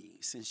in me.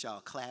 Since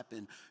y'all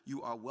clapping,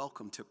 you are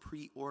welcome to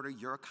pre-order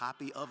your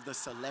copy of the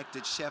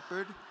selected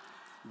Shepard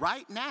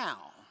right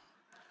now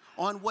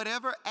on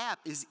whatever app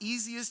is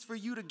easiest for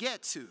you to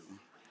get to.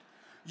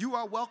 You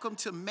are welcome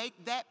to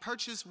make that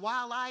purchase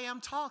while I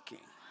am talking.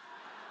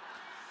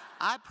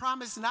 I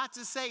promise not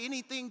to say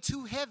anything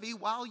too heavy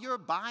while you're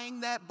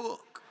buying that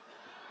book.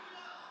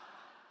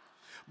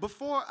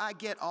 Before I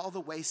get all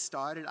the way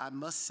started, I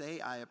must say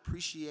I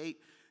appreciate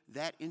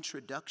that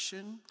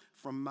introduction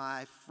from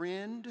my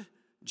friend,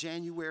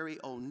 January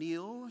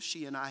O'Neill.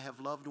 She and I have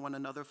loved one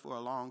another for a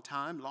long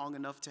time, long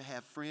enough to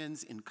have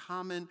friends in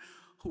common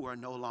who are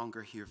no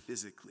longer here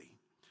physically.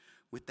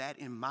 With that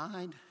in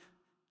mind,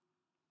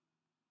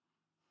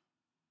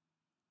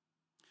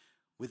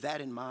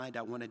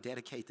 I want to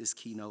dedicate this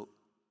keynote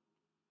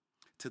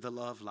to the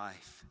love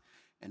life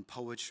and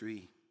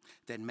poetry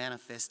that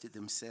manifested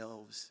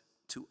themselves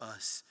to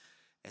us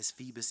as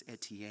Phoebus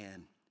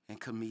Etienne and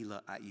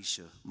Camila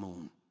Aisha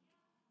Moon.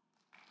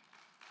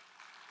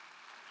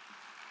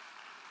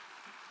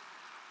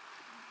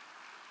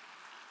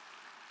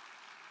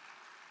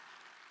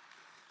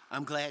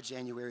 I'm glad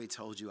January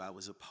told you I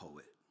was a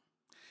poet.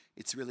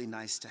 It's really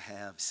nice to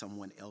have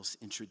someone else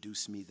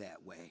introduce me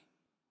that way.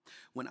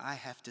 When I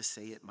have to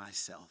say it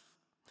myself,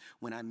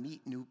 when I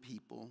meet new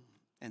people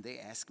and they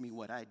ask me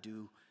what I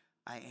do,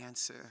 I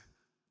answer,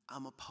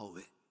 I'm a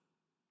poet.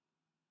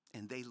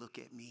 And they look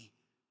at me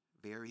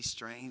very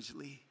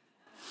strangely.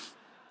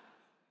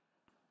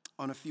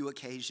 On a few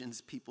occasions,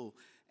 people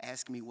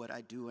ask me what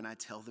I do and I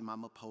tell them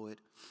I'm a poet,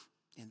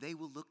 and they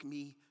will look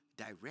me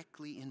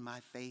directly in my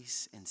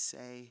face and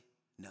say,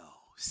 no,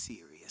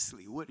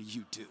 seriously, what do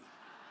you do?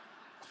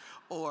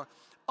 Or,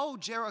 oh,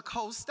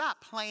 Jericho,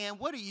 stop playing,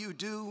 what do you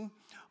do?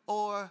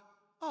 Or,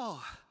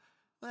 oh,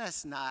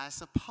 that's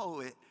nice, a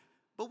poet,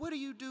 but what do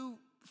you do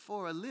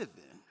for a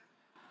living?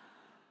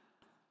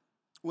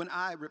 When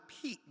I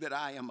repeat that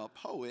I am a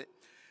poet,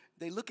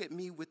 they look at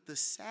me with the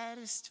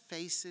saddest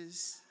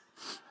faces,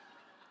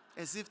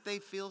 as if they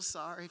feel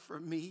sorry for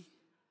me.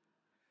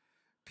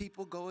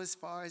 People go as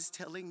far as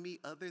telling me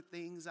other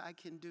things I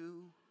can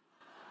do.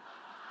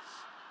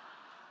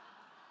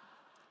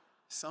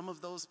 Some of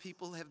those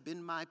people have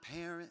been my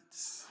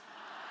parents.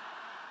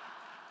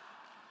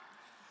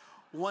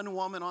 One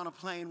woman on a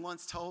plane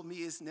once told me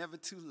it's never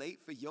too late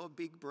for your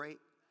big break.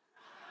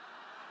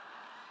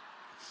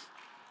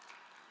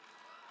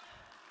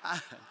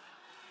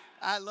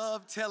 I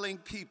love telling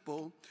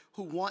people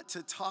who want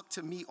to talk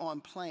to me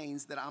on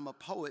planes that I'm a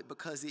poet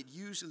because it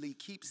usually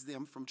keeps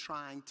them from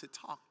trying to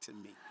talk to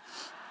me.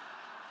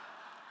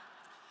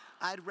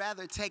 I'd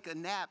rather take a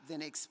nap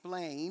than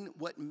explain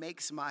what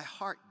makes my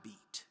heart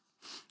beat.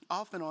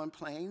 Often on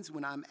planes,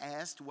 when I'm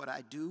asked what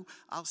I do,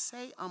 I'll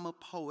say I'm a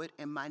poet,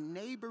 and my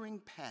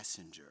neighboring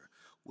passenger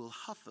will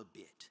huff a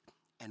bit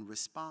and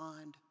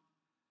respond,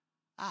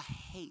 I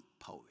hate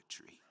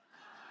poetry.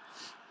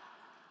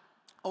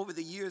 Over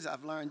the years,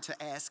 I've learned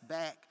to ask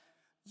back,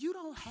 you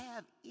don't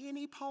have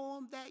any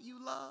poem that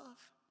you love?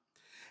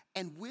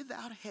 And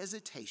without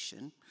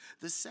hesitation,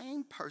 the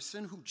same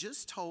person who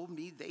just told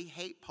me they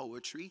hate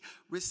poetry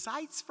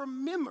recites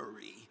from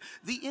memory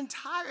the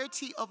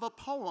entirety of a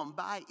poem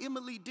by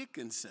Emily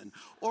Dickinson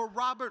or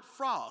Robert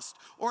Frost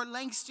or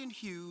Langston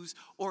Hughes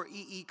or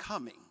E.E.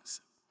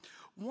 Cummings.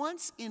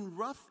 Once in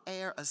rough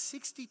air, a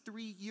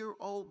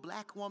 63-year-old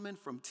black woman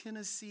from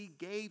Tennessee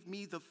gave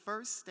me the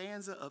first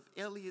stanza of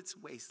Eliot's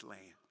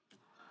Wasteland.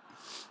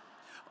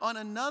 On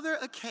another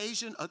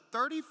occasion, a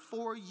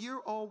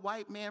 34-year-old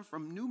white man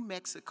from New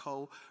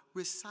Mexico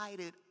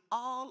recited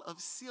all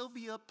of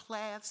Sylvia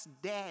Plath's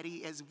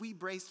Daddy as we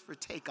braced for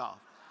takeoff.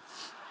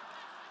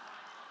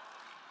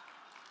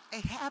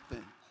 It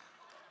happened.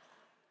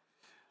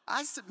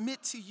 I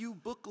submit to you,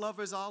 book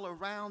lovers all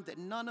around, that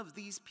none of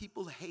these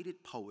people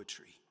hated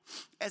poetry.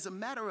 As a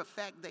matter of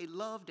fact, they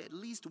loved at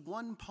least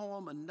one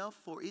poem enough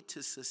for it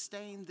to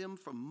sustain them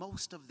for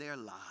most of their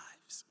lives.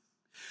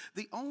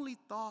 They only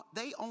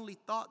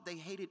thought they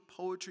hated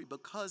poetry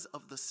because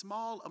of the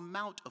small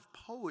amount of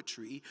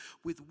poetry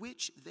with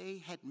which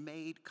they had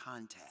made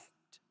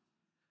contact.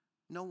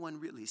 No one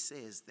really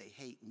says they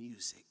hate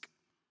music.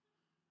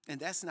 And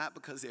that's not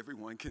because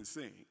everyone can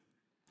sing.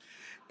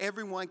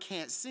 Everyone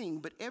can't sing,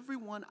 but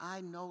everyone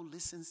I know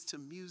listens to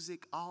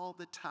music all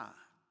the time.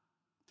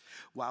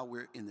 While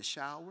we're in the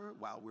shower,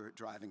 while we're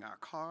driving our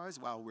cars,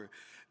 while we're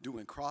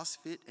doing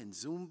CrossFit and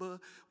Zumba,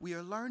 we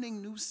are learning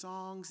new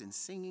songs and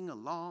singing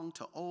along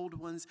to old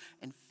ones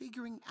and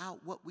figuring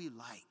out what we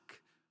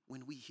like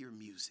when we hear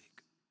music.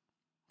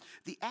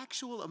 The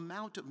actual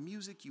amount of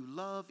music you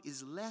love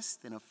is less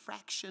than a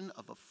fraction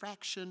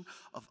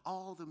of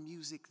all the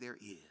music there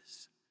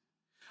is.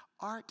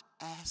 Art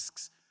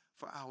asks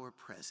for our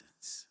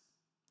presence.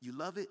 You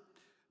love it,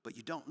 but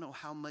you don't know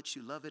how much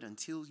you love it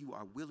until you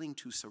are willing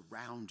to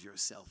surround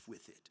yourself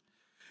with it.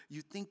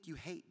 You think you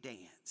hate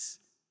dance,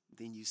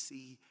 then you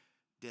see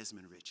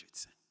Desmond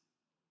Richardson.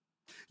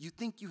 You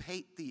think you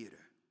hate theater,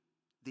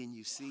 then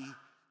you see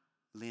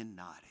Lynn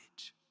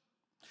Nottage.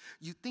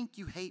 You think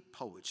you hate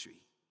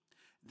poetry,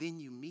 then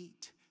you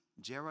meet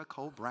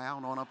Jericho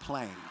Brown on a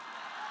plane.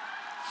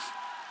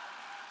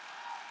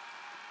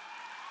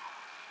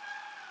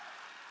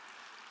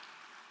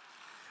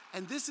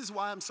 And this is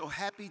why I'm so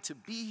happy to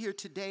be here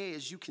today.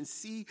 As you can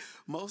see,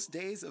 most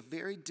days are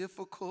very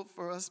difficult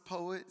for us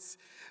poets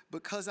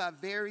because our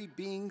very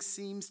being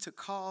seems to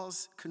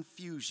cause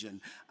confusion.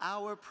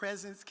 Our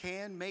presence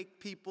can make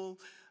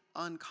people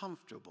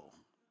uncomfortable.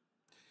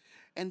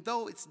 And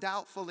though it's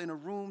doubtful in a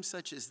room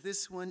such as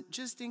this one,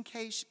 just in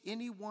case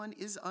anyone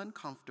is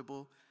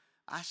uncomfortable,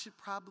 I should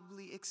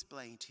probably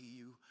explain to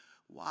you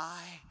why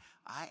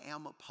I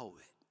am a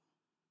poet.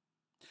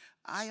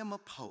 I am a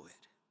poet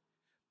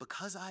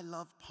because I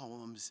love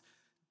poems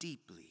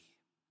deeply,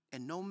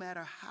 and no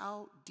matter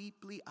how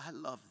deeply I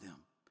love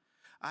them,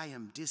 I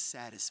am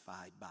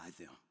dissatisfied by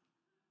them.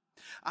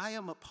 I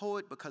am a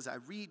poet because I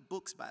read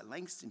books by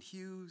Langston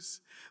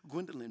Hughes,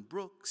 Gwendolyn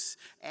Brooks,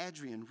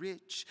 Adrienne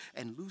Rich,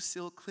 and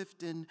Lucille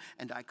Clifton,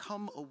 and I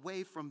come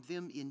away from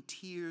them in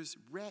tears,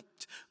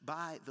 wrecked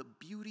by the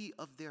beauty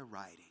of their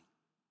writing.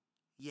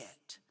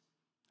 Yet,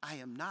 I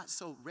am not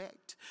so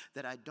wrecked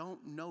that I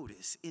don't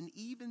notice in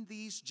even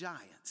these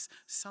giants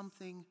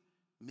something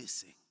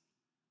missing.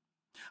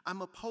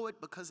 I'm a poet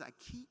because I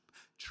keep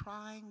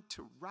trying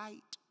to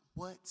write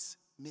what's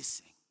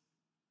missing.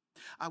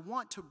 I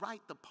want to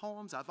write the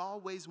poems I've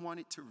always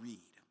wanted to read.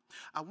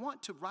 I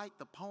want to write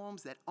the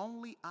poems that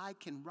only I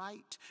can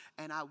write,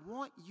 and I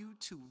want you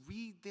to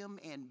read them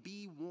and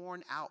be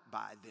worn out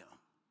by them.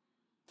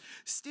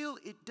 Still,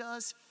 it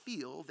does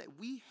feel that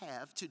we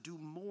have to do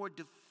more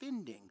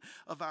defending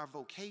of our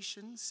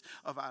vocations,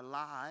 of our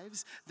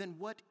lives, than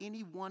what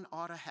anyone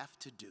ought to have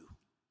to do.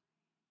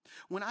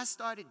 When I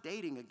started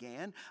dating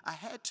again, I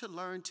had to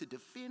learn to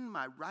defend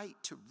my right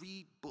to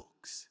read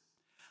books.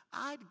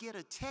 I'd get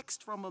a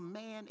text from a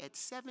man at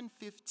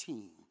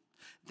 7:15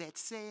 that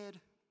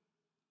said,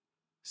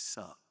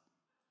 "Sup?"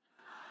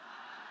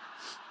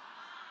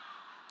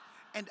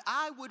 And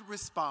I would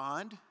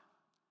respond,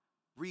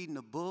 "Reading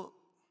a book."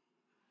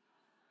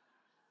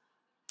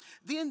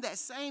 Then that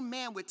same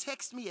man would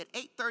text me at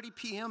 8:30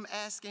 p.m.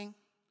 asking,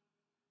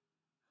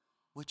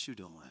 "What you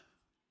doing?"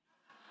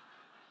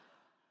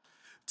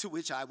 To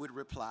which I would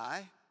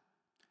reply,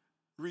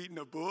 "Reading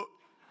a book."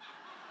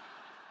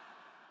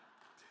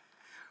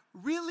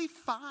 Really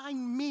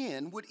fine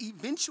men would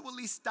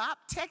eventually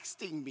stop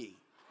texting me,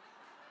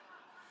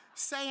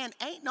 saying,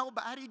 "Ain't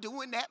nobody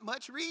doing that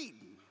much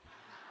reading."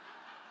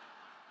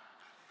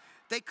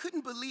 They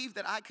couldn't believe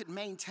that I could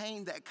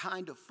maintain that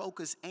kind of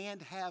focus and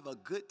have a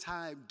good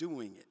time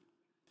doing it.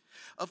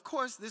 Of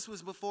course, this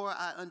was before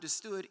I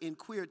understood in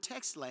queer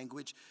text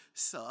language,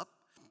 "sup"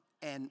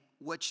 and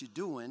 "what you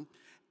doing"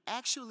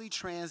 actually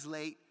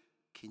translate,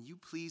 "Can you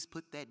please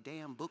put that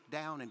damn book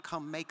down and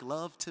come make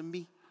love to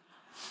me?"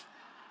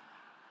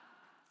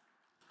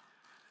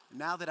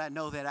 Now that I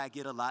know that, I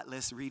get a lot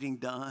less reading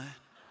done.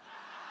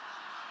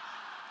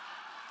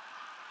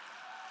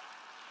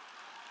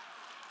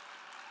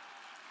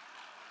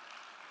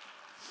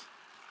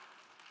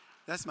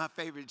 That's my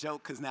favorite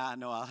joke because now I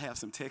know I'll have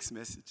some text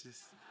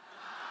messages.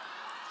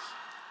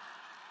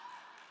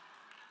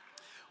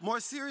 More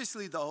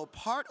seriously, though,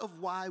 part of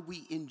why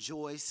we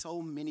enjoy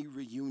so many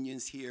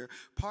reunions here,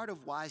 part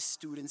of why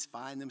students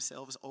find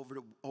themselves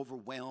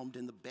overwhelmed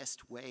in the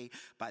best way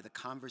by the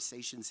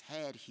conversations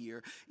had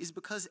here, is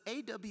because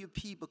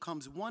AWP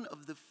becomes one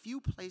of the few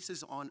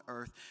places on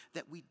earth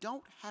that we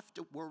don't have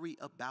to worry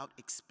about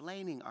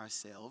explaining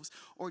ourselves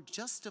or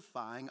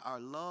justifying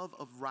our love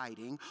of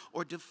writing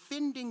or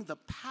defending the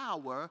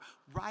power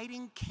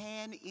writing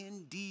can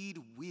indeed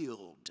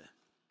wield.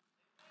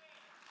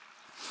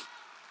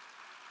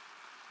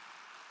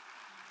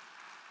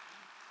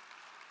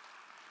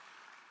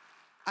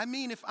 I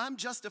mean, if I'm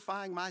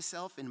justifying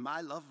myself in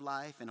my love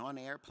life and on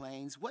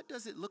airplanes, what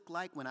does it look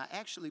like when I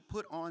actually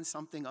put on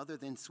something other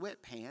than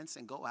sweatpants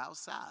and go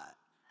outside?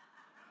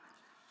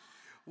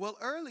 Well,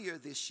 earlier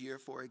this year,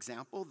 for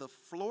example, the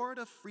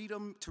Florida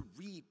Freedom to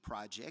Read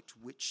Project,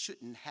 which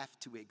shouldn't have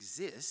to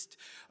exist,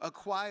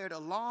 acquired a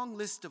long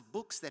list of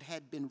books that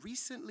had been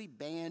recently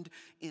banned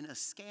in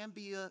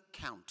Escambia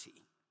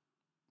County.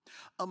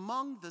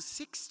 Among the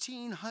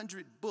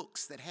 1,600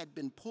 books that had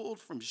been pulled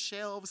from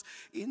shelves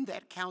in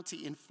that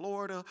county in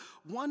Florida,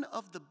 one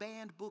of the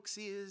banned books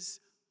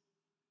is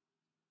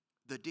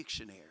the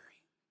dictionary.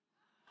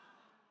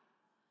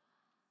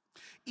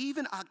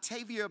 Even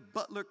Octavia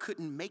Butler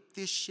couldn't make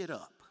this shit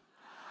up.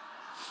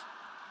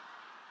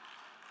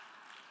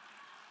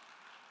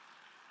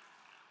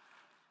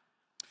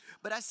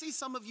 But I see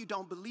some of you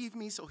don't believe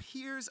me, so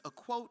here's a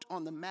quote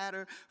on the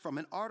matter from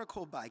an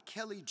article by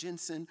Kelly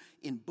Jensen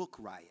in Book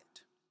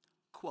Riot.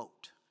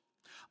 Quote,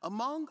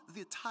 among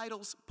the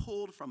titles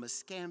pulled from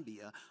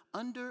Escambia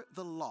under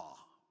the law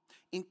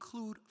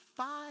include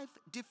 5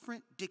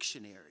 different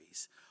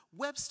dictionaries: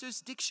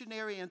 Webster's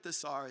Dictionary and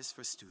Thesaurus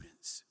for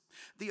Students,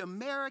 the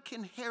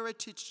American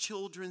Heritage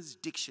Children's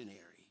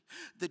Dictionary,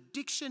 the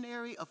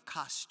Dictionary of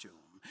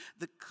Costume,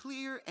 the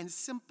Clear and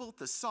Simple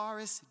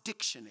Thesaurus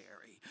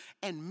Dictionary,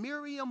 and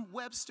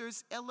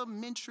Merriam-Webster's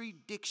Elementary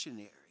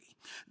Dictionary.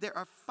 There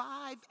are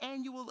 5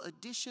 annual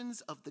editions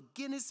of the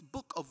Guinness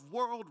Book of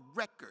World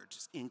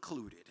Records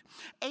included,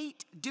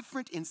 8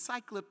 different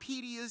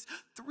encyclopedias,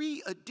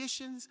 3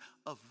 editions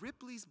of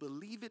Ripley's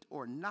Believe It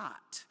or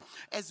Not,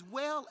 as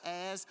well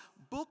as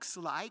books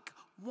like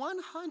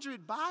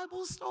 100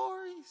 Bible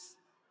stories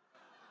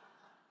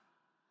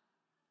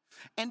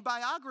and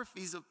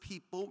biographies of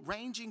people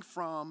ranging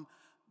from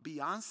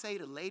Beyonce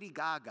to Lady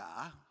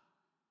Gaga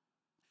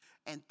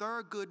and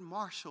Thurgood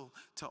Marshall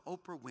to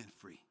Oprah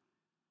Winfrey.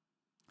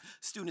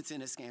 Students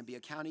in Escambia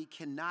County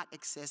cannot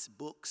access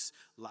books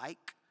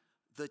like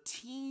the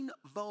Teen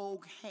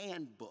Vogue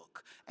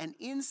Handbook, an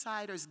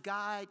insider's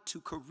guide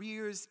to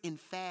careers in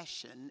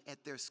fashion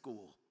at their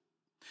school.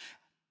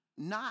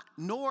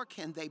 Nor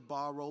can they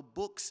borrow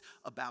books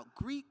about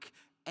Greek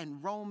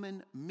and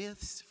Roman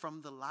myths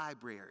from the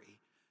library.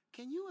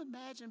 Can you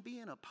imagine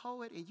being a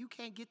poet and you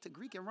can't get to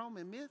Greek and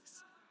Roman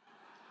myths?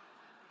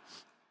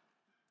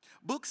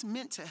 Books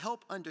meant to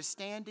help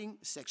understanding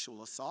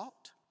sexual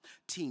assault,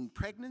 teen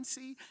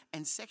pregnancy,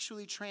 and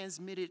sexually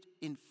transmitted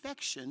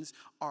infections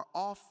are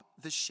off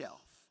the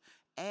shelf,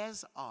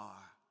 as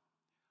are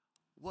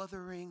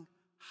Wuthering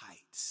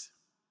Heights,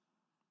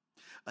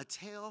 A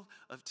Tale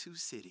of Two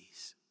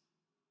Cities,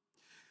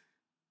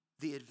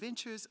 The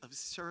Adventures of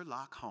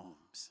Sherlock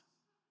Holmes,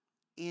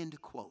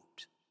 end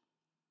quote.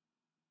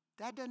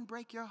 That doesn't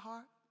break your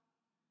heart?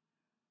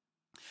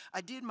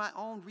 I did my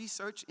own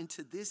research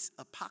into this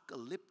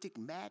apocalyptic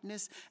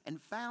madness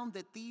and found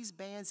that these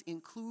bans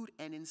include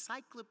an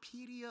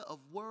encyclopedia of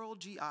world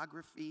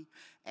geography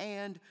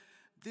and,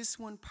 this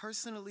one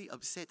personally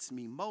upsets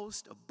me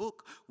most, a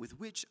book with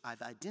which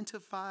I've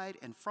identified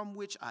and from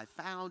which I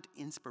found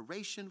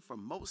inspiration for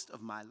most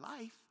of my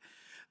life,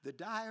 The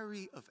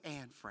Diary of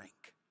Anne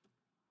Frank.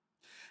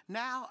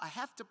 Now, I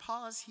have to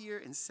pause here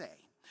and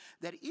say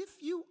that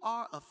if you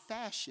are a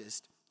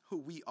fascist, who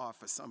we are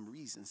for some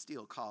reason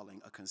still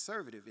calling a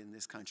conservative in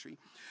this country,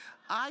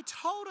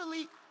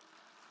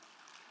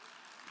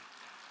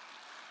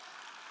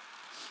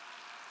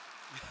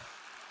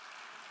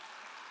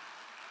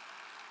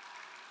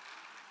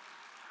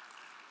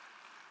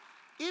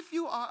 If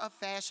you are a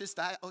fascist,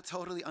 I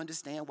totally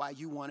understand why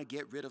you want to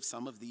get rid of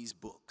some of these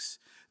books.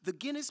 The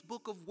Guinness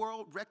Book of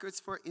World Records,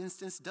 for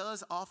instance,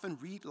 does often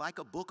read like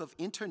a book of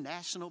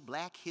international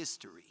Black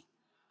history.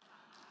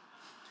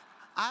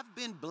 I've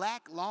been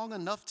Black long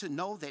enough to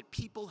know that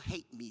people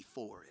hate me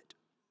for it.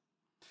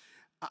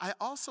 I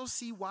also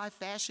see why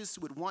fascists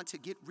would want to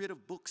get rid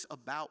of books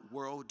about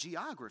world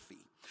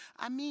geography.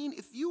 I mean,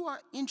 if you are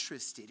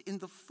interested in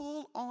the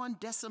full-on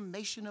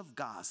decimation of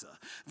Gaza,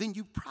 then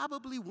you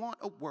probably want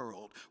a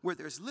world where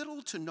there's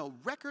little to no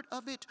record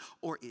of it,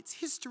 or its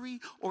history,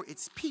 or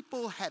its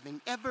people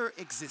having ever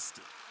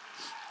existed.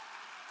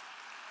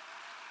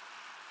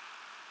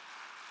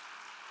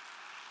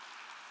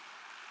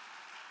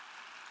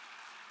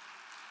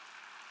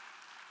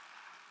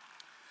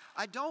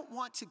 I don't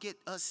want to get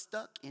us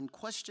stuck in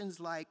questions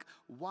like,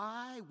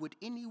 why would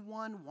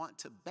anyone want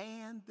to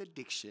ban the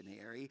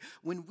dictionary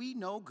when we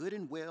know good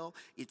and well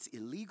it's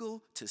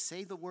illegal to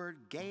say the word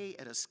gay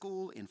at a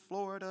school in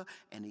Florida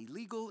and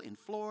illegal in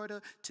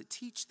Florida to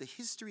teach the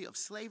history of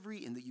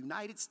slavery in the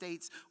United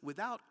States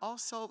without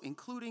also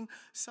including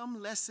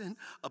some lesson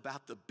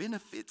about the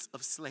benefits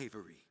of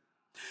slavery.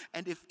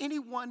 And if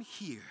anyone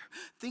here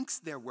thinks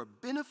there were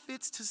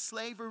benefits to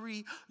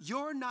slavery,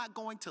 you're not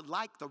going to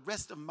like the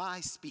rest of my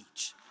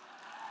speech.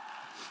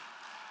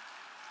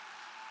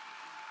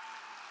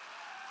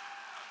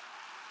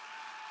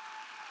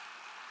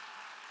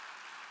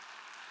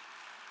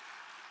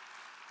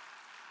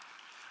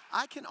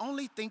 I can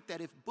only think that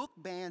if book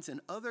bans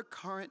and other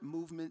current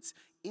movements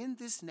in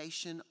this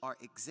nation are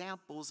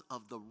examples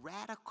of the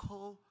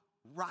radical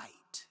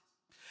right,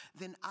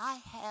 then I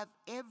have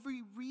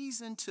every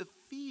reason to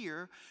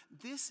fear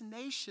this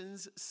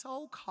nation's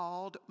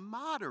so-called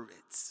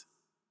moderates.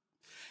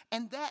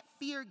 And that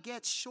fear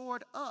gets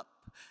shored up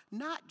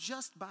not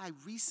just by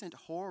recent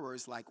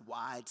horrors like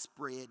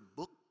widespread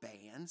book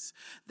bans.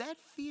 That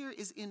fear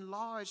is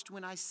enlarged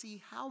when I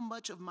see how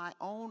much of my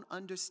own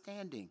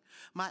understanding,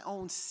 my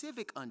own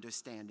civic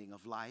understanding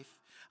of life,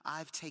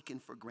 I've taken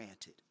for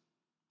granted.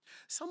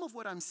 Some of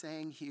what I'm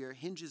saying here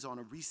hinges on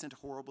a recent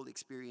horrible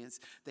experience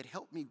that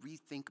helped me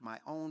rethink my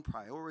own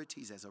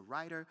priorities as a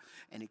writer,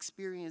 an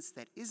experience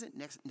that isn't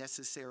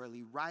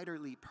necessarily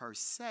writerly per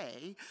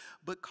se,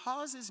 but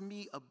causes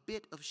me a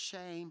bit of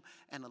shame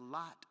and a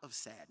lot of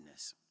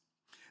sadness.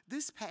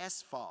 This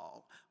past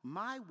fall,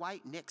 my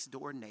white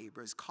next-door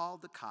neighbors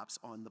called the cops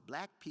on the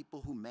black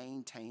people who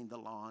maintain the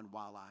lawn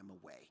while I'm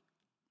away.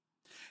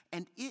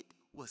 And it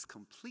was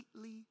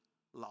completely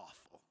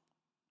lawful.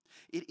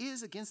 It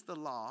is against the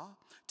law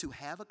to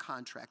have a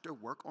contractor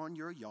work on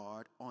your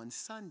yard on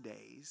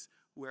Sundays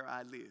where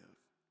I live.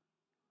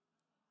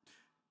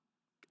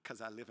 Because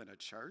I live in a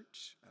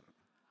church? I don't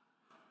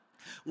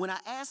know. When I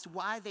asked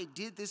why they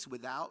did this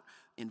without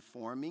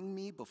informing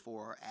me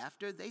before or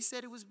after, they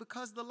said it was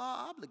because the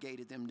law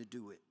obligated them to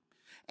do it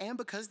and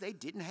because they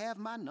didn't have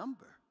my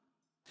number.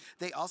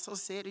 They also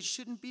said it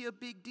shouldn't be a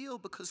big deal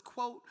because,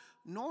 quote,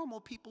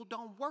 normal people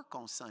don't work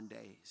on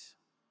Sundays.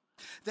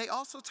 They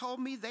also told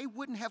me they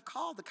wouldn't have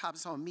called the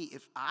cops on me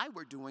if I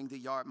were doing the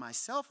yard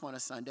myself on a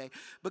Sunday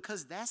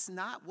because that's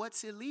not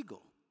what's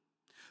illegal.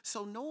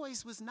 So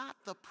noise was not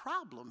the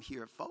problem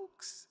here,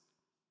 folks.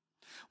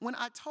 When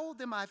I told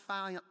them I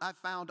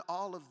found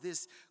all of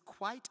this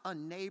quite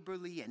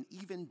unneighborly and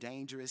even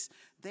dangerous,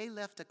 they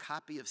left a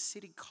copy of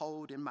City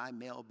Code in my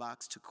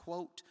mailbox to,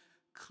 quote,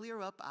 clear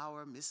up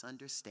our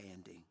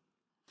misunderstanding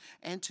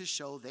and to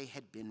show they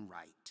had been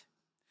right.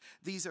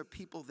 These are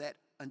people that,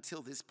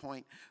 until this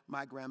point,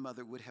 my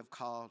grandmother would have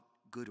called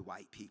good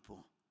white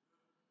people.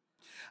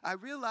 I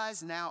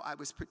realize now I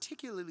was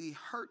particularly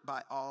hurt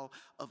by all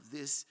of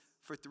this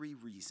for 3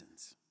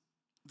 reasons.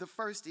 The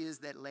first is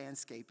that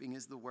landscaping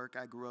is the work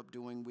I grew up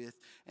doing with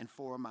and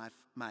for my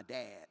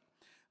dad.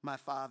 My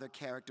father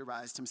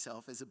characterized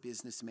himself as a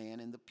businessman,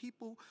 and the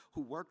people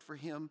who worked for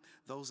him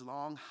those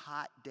long,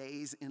 hot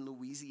days in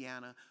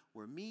Louisiana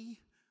were me,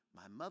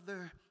 my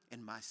mother,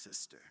 and my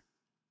sister.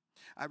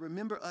 I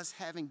remember us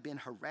having been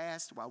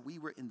harassed while we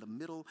were in the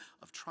middle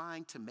of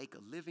trying to make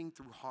a living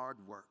through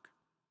hard work.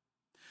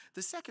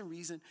 The second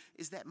reason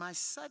is that my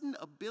sudden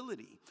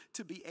ability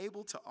to be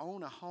able to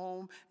own a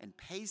home and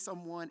pay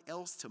someone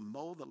else to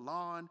mow the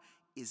lawn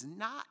is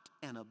not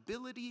an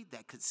ability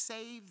that could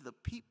save the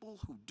people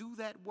who do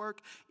that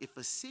work if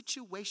a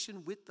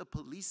situation with the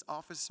police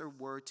officer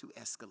were to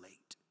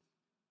escalate.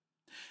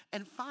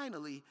 And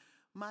finally,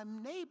 my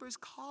neighbors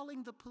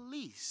calling the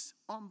police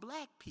on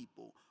black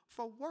people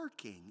for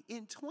working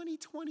in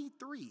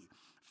 2023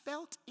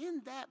 felt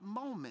in that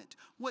moment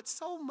what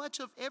so much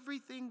of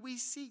everything we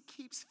see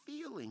keeps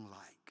feeling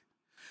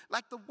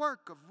like the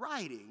work of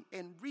writing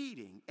and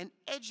reading and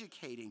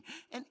educating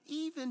and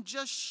even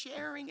just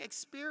sharing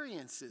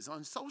experiences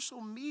on social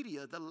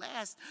media the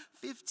last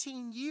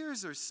 15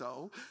 years or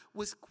so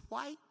was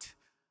quite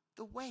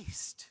the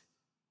waste.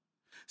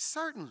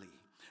 Certainly,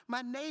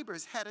 my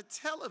neighbors had a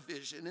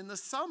television in the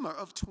summer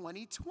of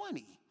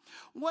 2020.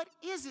 What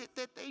is it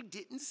that they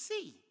didn't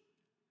see?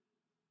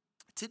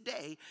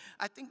 Today,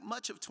 I think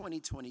much of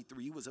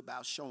 2023 was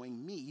about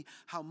showing me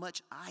how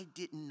much I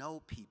didn't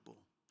know people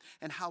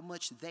and how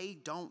much they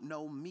don't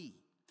know me,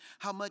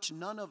 how much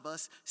none of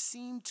us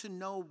seem to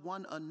know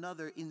one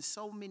another in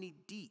so many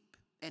deep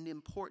and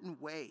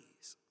important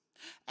ways.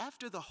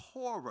 After the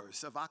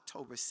horrors of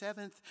October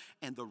 7th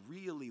and the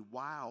really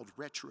wild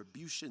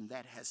retribution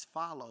that has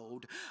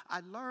followed,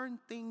 I learned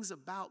things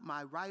about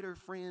my writer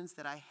friends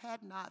that I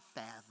had not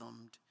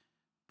fathomed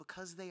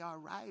because they are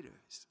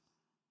writers.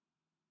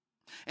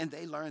 And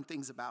they learned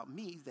things about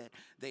me that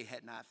they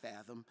had not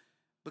fathomed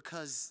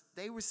because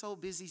they were so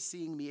busy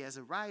seeing me as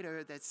a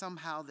writer that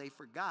somehow they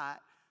forgot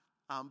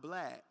I'm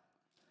black.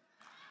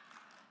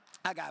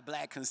 I got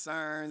Black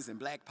concerns and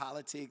Black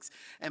politics,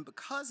 and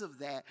because of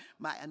that,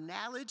 my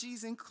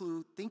analogies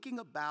include thinking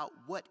about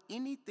what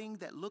anything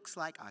that looks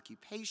like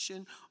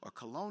occupation or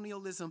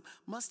colonialism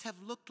must have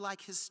looked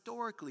like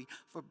historically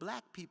for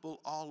Black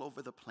people all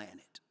over the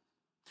planet.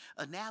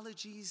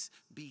 Analogies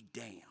be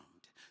damned.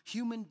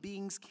 Human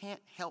beings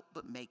can't help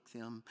but make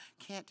them,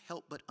 can't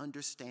help but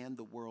understand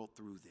the world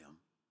through them.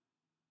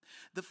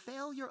 The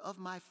failure of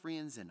my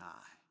friends and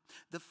I,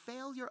 the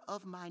failure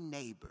of my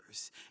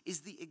neighbors,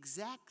 is the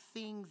exact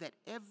thing that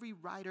every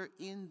writer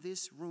in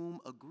this room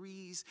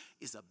agrees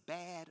is a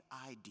bad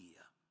idea.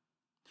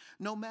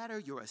 No matter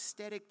your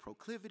aesthetic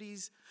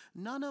proclivities,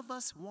 none of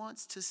us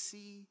wants to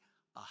see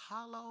a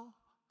hollow,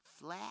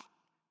 flat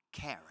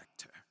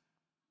character.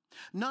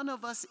 None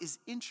of us is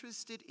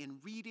interested in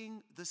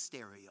reading the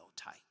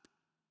stereotype.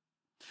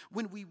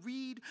 When we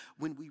read,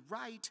 when we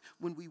write,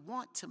 when we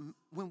want to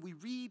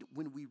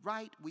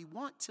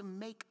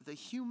make the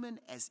human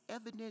as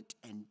evident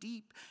and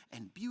deep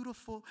and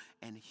beautiful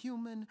and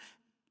human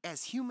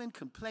as human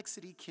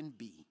complexity can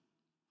be.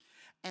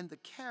 And the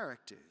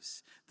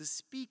characters, the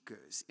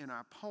speakers in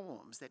our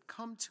poems that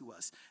come to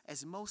us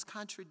as most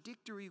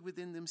contradictory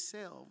within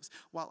themselves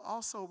while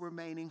also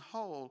remaining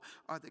whole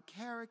are the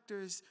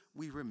characters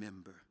we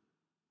remember.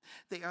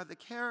 They are the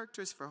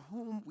characters for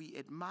whom we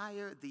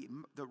admire,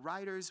 the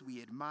writers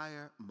we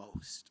admire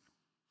most.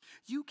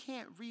 You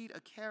can't read a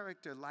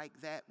character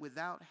like that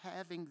without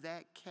having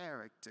that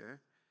character.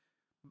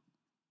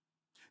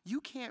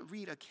 You can't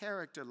read a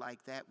character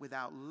like that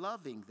without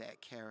loving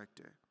that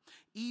character,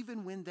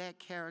 even when that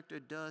character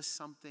does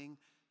something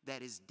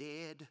that is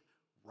dead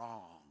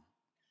wrong.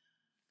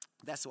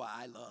 That's why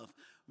I love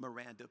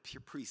Miranda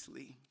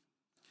Priestly.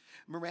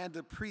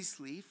 Miranda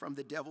Priestly from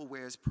The Devil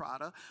Wears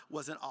Prada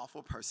was an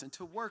awful person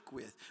to work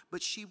with,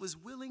 but she was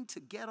willing to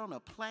get on a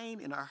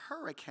plane in a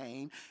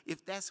hurricane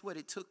if that's what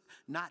it took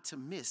not to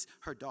miss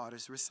her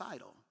daughter's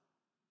recital.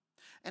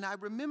 And I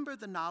remember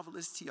the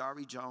novelist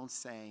Tiari Jones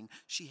saying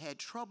she had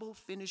trouble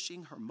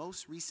finishing her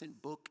most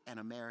recent book, An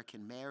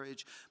American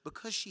Marriage,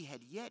 because she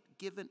had yet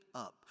given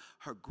up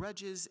her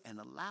grudges and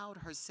allowed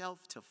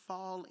herself to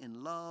fall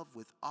in love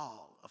with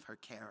all of her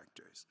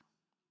characters.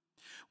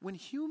 When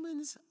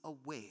humans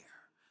aware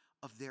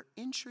of their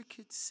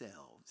intricate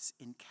selves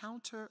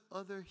encounter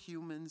other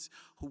humans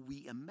who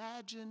we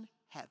imagine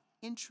have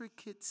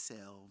intricate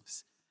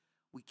selves,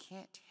 we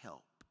can't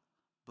help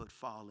but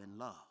fall in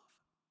love.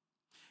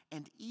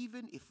 And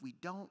even if we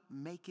don't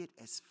make it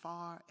as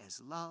far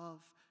as love,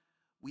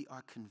 we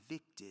are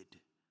convicted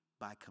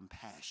by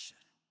compassion.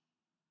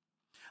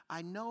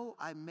 I know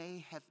I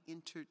may have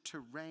entered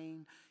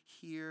terrain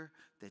here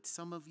that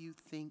some of you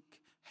think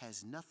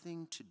has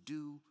nothing to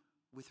do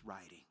with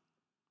writing.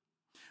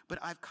 But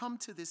I've come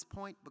to this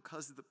point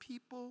because the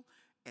people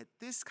at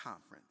this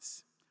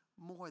conference,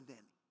 more than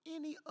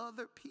any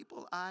other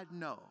people I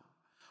know,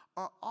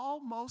 are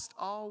almost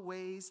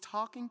always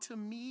talking to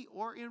me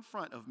or in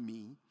front of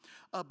me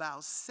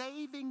about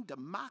saving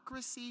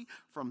democracy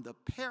from the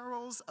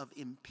perils of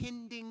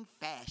impending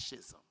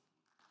fascism.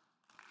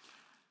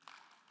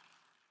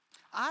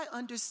 I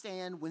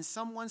understand when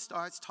someone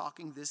starts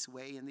talking this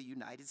way in the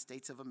United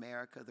States of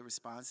America, the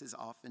response is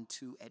often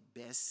to, at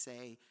best,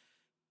 say,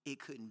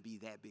 it couldn't be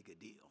that big a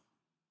deal.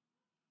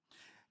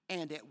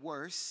 And at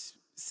worst,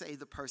 say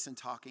the person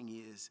talking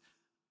is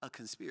a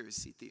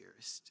conspiracy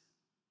theorist.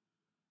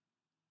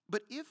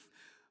 But if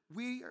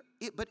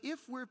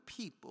we're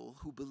people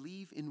who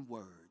believe in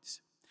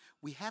words,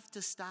 we have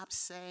to stop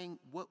saying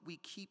what we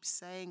keep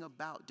saying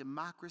about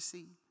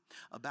democracy,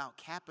 about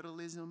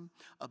capitalism,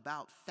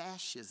 about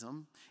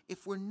fascism,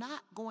 if we're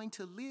not going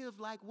to live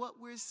like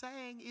what we're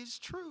saying is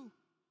true.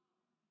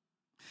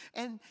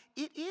 And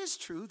it is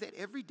true that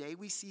every day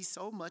we see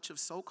so much of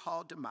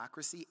so-called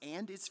democracy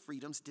and its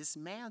freedoms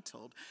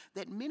dismantled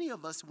that many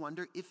of us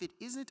wonder if it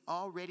isn't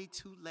already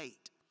too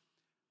late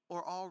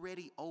or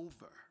already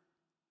over.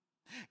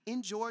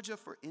 In Georgia,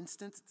 for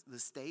instance, the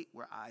state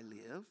where I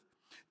live,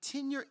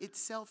 tenure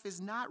itself is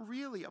not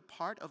really a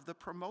part of the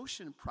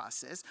promotion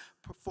process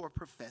for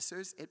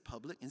professors at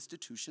public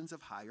institutions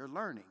of higher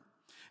learning.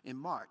 In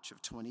March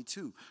of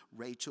 22,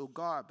 Rachel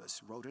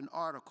Garbus wrote an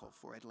article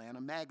for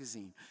Atlanta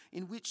Magazine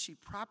in which she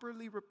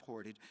properly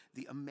reported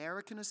the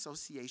American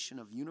Association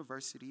of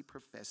University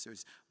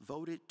Professors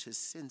voted to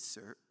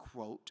censor,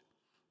 quote,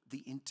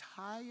 the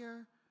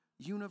entire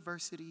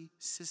university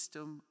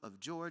system of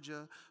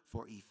Georgia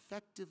for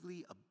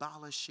effectively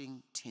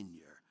abolishing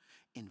tenure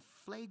in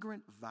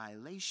flagrant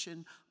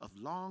violation of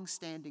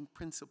long-standing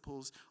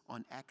principles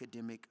on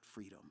academic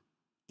freedom,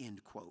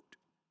 end quote.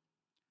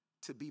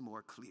 To be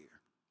more clear,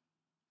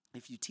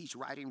 if you teach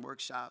writing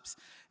workshops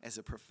as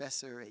a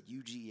professor at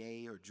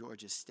UGA or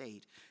Georgia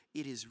State,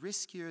 it is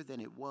riskier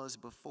than it was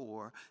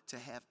before to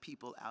have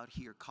people out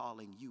here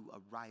calling you a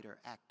writer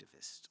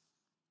activist.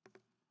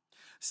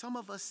 Some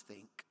of us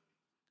think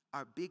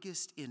our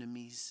biggest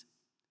enemies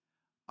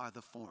are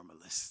the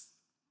formalists.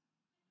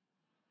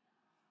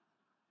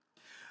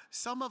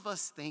 Some of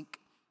us think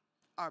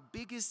Our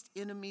biggest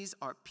enemies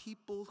are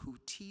people who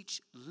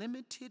teach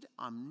limited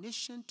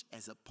omniscient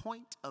as a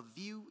point of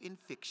view in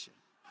fiction.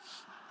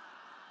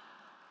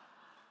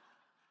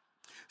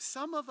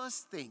 Some of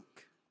us think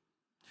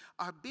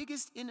our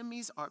biggest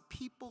enemies are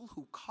people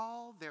who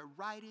call their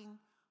writing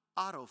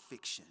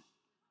autofiction.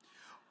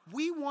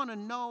 We want to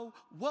know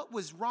what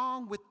was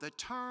wrong with the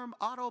term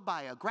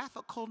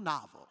autobiographical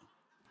novel.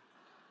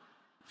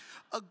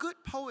 A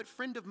good poet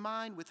friend of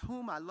mine with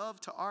whom I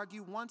love to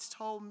argue once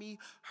told me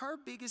her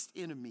biggest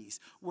enemies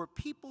were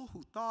people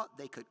who thought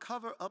they could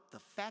cover up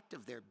the fact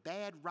of their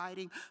bad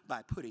writing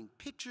by putting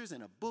pictures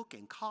in a book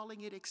and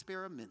calling it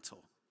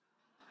experimental.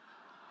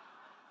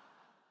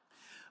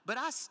 But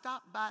I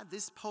stopped by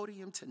this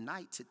podium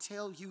tonight to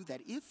tell you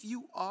that if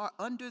you are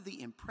under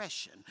the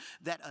impression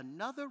that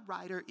another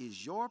writer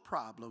is your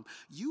problem,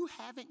 you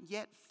haven't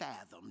yet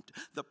fathomed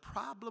the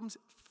problems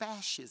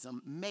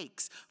fascism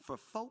makes for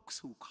folks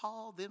who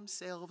call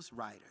themselves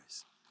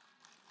writers.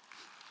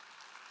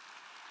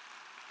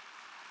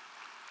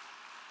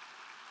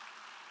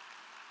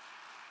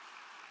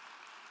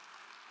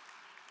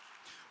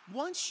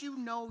 Once you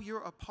know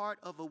you're a part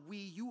of a we,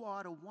 you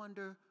ought to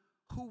wonder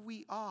who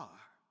we are.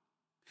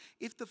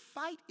 If the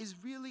fight is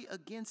really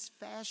against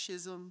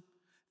fascism,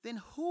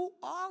 then who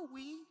are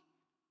we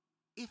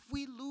if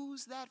we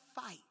lose that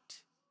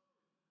fight?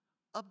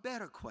 A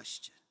better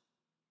question.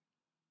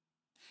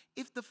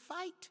 If the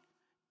fight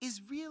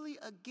is really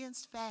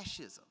against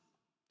fascism,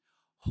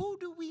 who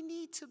do we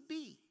need to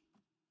be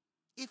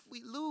if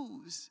we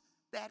lose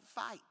that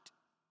fight?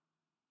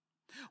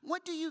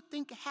 What do you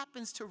think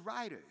happens to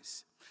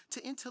writers,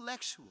 to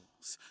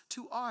intellectuals,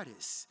 to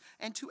artists,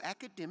 and to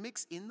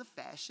academics in the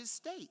fascist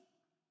state?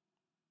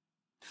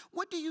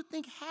 What do you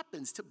think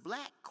happens to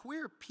black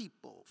queer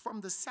people from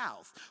the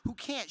South who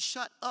can't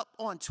shut up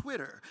on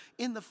Twitter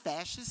in the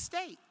fascist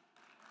state?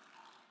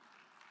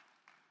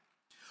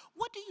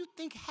 What do you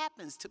think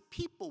happens to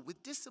people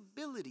with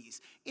disabilities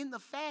in the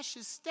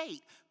fascist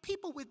state?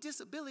 People with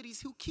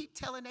disabilities who keep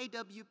telling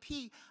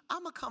AWP,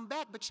 I'm gonna come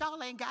back, but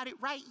y'all ain't got it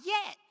right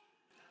yet.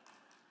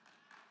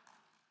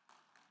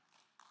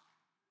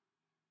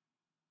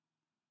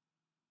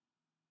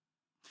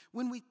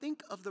 When we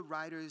think of the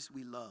writers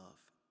we love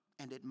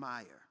and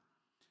admire,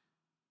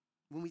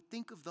 when we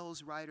think of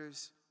those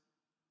writers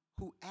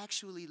who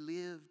actually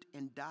lived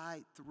and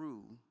died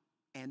through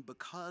and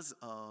because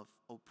of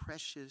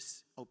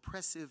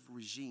oppressive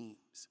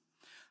regimes,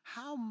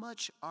 how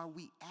much are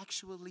we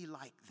actually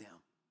like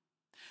them?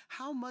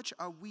 How much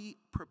are we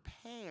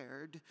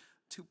prepared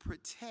to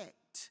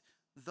protect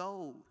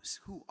those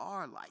who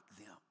are like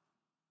them?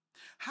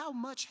 How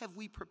much have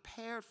we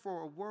prepared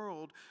for a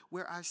world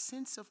where our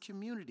sense of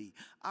community,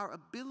 our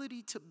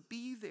ability to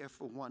be there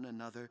for one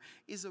another,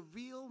 is a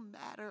real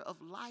matter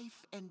of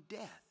life and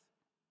death?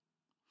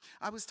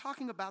 I was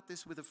talking about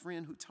this with a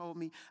friend who told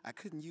me I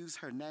couldn't use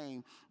her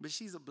name, but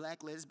she's a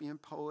black lesbian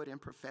poet and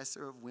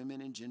professor of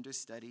women and gender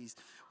studies.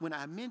 When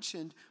I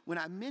mentioned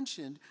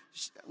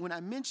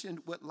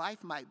what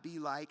life might be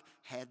like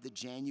had the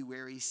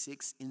January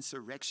 6th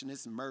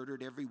insurrectionists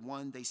murdered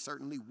everyone they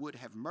certainly would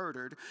have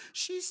murdered,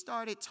 she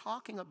started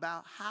talking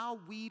about how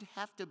we'd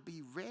have to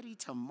be ready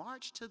to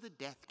march to the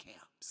death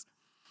camps.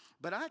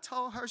 But I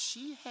told her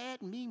she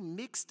had me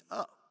mixed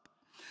up,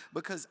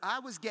 because I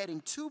was getting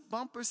 2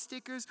 bumper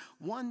stickers,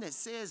 one that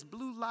says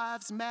Blue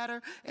Lives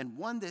Matter and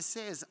one that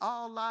says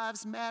All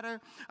Lives Matter.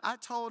 I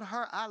told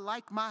her I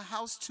like my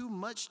house too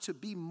much to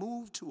be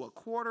moved to a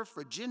quarter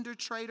for gender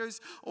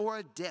traders or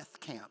a death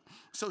camp.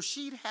 So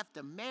she'd have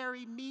to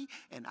marry me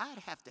and I'd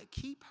have to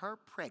keep her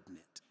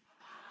pregnant.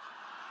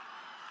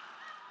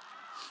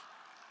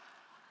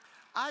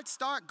 I'd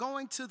start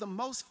going to the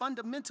most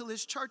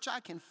fundamentalist church I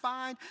can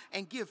find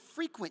and give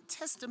frequent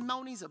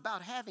testimonies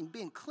about having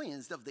been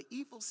cleansed of the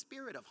evil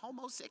spirit of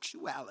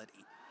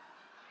homosexuality.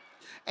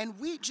 And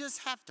we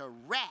just have to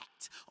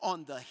rat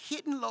on the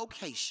hidden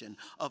location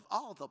of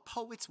all the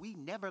poets we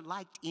never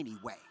liked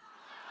anyway.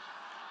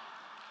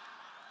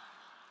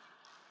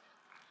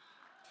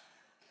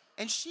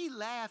 And she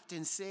laughed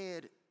and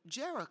said,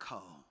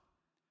 Jericho,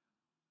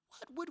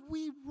 what would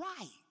we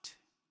write?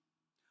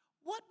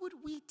 What would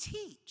we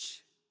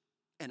teach?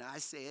 And I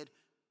said,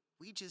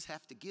 we just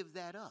have to give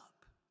that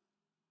up.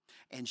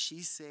 And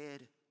she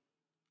said,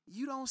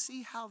 you don't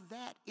see how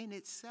that in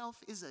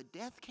itself is a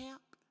death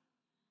camp?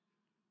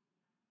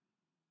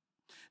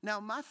 Now,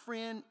 my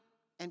friend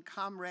and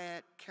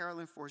comrade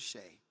Carolyn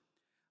Forche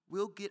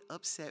will get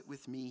upset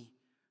with me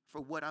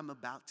for what I'm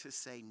about to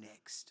say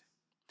next.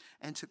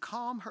 And to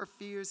calm her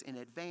fears in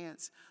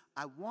advance,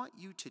 I want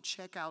you to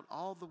check out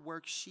all the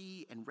work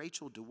she and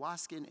Rachel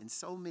DeWaskin and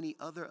so many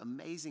other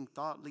amazing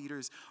thought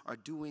leaders are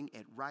doing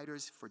at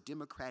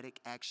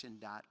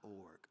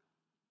writersfordemocraticiaction.org.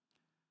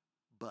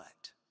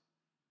 But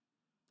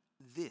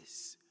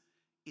this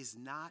is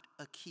not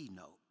a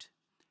keynote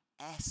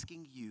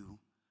asking you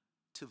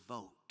to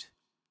vote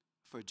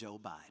for Joe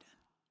Biden.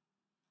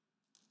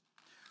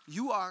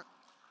 You are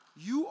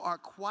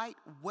quite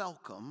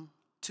welcome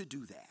to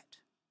do that.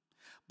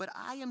 but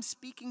I am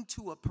speaking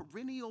to a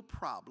perennial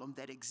problem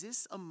that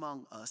exists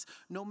among us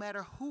no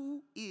matter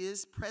who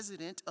is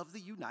president of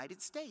the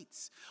United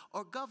States,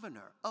 or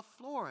governor of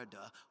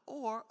Florida,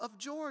 or of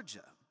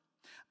Georgia.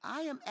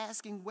 I am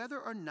asking whether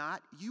or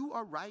not you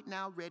are right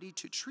now ready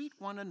to treat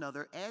one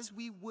another as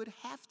we would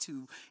have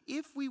to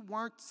if we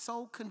weren't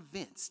so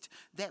convinced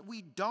that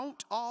we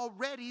don't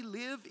already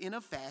live in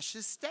a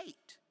fascist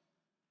state.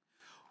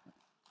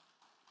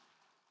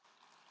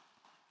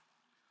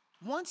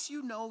 Once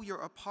you know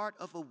you're a part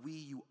of a we,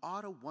 you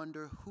ought to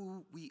wonder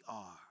who we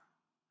are.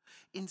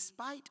 In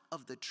spite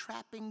of the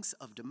trappings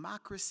of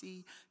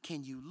democracy,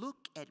 can you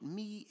look at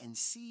me and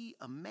see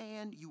a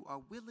man you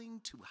are willing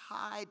to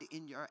hide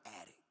in your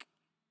attic?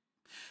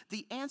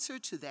 The answer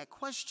to that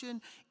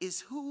question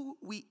is who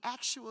we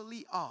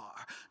actually are,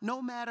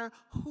 no matter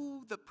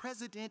who the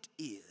president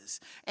is.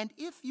 And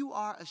if you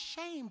are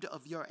ashamed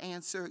of your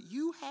answer,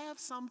 you have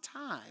some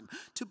time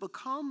to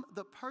become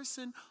the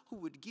person who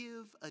would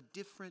give a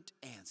different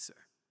answer.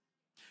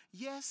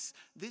 Yes,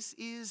 this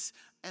is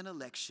an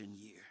election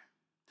year.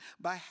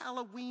 By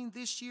Halloween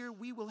this year,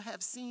 we will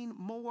have seen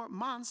more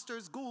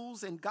monsters,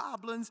 ghouls, and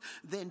goblins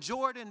than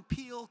Jordan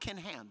Peele can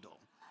handle.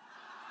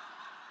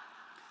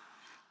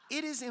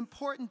 It is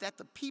important that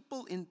the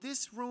people in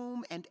this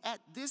room and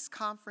at this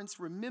conference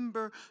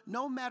remember,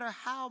 no matter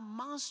how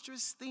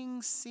monstrous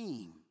things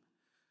seem,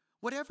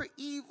 whatever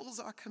evils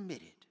are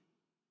committed,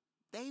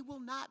 they will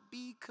not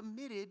be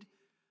committed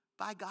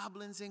by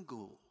goblins and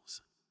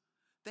ghouls.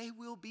 They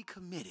will be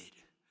committed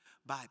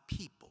by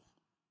people.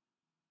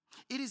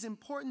 It is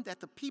important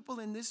that the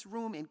people in this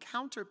room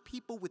encounter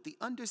people with the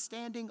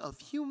understanding of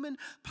human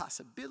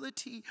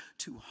possibility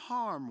to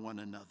harm one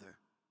another.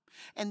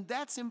 And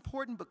that's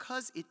important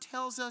because it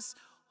tells us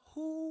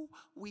who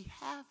we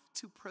have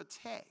to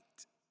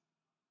protect.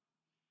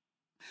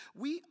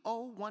 We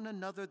owe one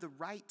another the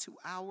right to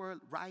our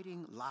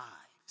writing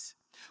lives.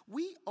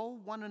 We owe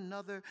one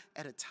another,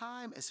 at a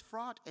time as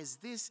fraught as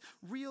this,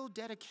 real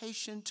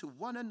dedication to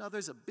one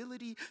another's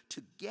ability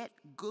to get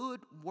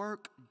good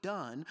work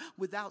done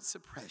without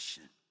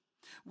suppression,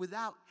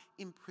 without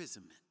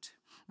imprisonment,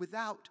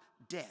 without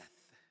death.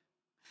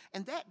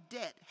 And that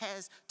debt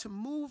has to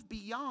move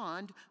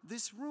beyond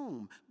this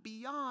room,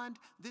 beyond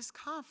this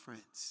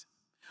conference.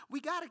 We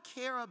got to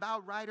care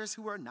about writers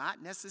who are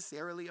not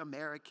necessarily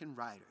American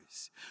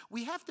writers.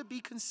 We have to be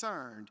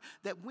concerned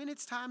that when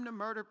it's time to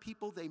murder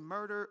people, they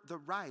murder the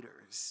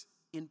writers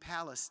in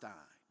Palestine,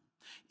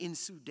 in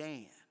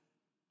Sudan.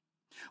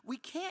 We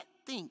can't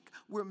think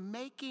we're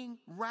making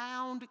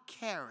round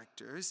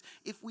characters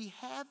if we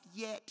have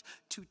yet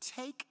to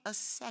take a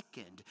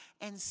second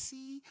and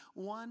see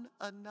one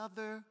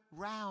another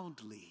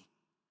roundly.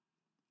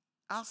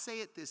 I'll say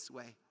it this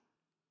way.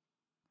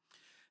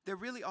 There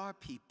really are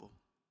people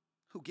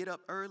who get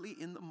up early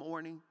in the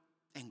morning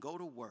and go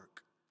to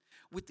work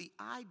with the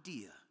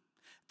idea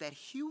that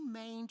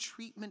humane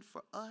treatment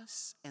for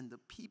us and the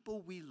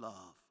people we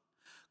love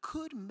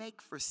could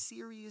make for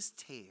serious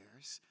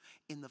tears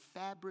in the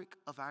fabric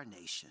of our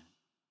nation.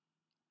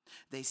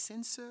 They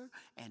censor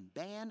and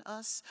ban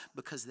us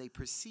because they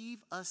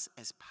perceive us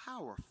as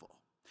powerful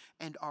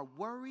and are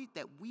worried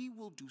that we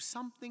will do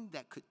something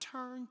that could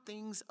turn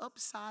things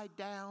upside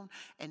down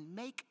and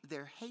make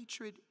their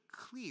hatred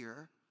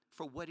clear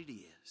for what it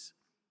is.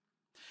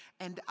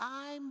 And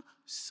I'm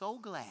so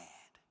glad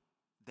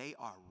they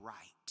are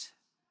right.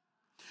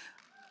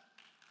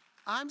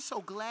 I'm so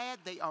glad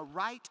they are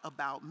right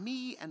about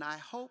me, and I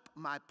hope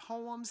my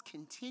poems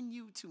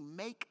continue to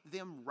make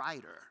them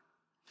righter.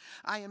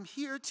 I am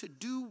here to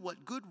do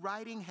what good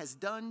writing has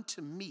done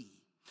to me.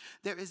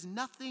 There is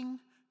nothing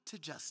to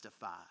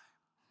justify.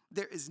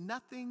 There is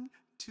nothing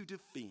to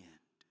defend.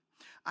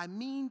 I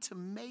mean to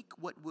make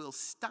what will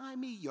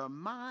stymie your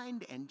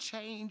mind and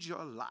change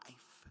your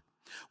life.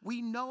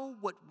 We know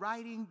what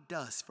writing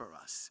does for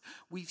us.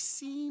 We've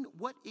seen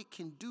what it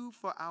can do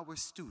for our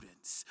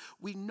students.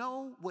 We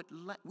know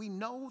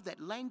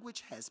that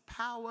language has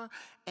power,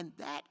 and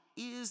that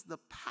is the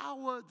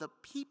power the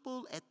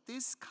people at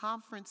this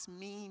conference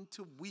mean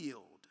to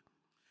wield.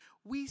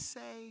 We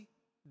say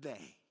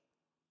they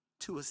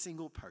to a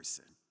single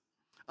person,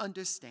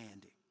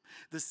 understanding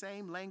the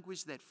same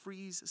language that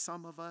frees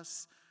some of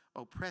us,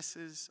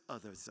 oppresses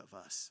others of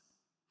us.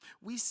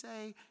 We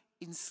say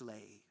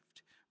enslaved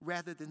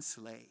rather than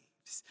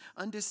slaves,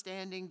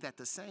 understanding that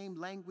the same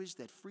language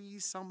that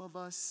frees some of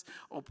us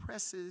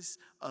oppresses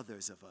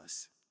others of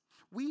us.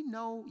 We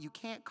know you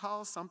can't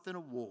call something a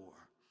war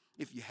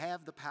if you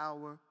have the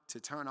power to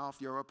turn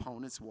off your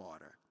opponent's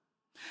water.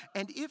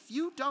 And if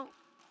you don't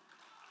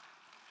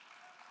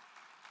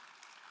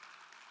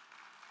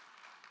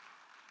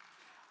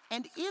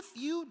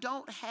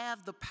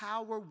have the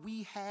power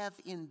we have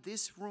in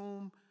this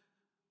room,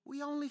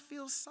 we only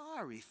feel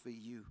sorry for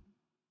you,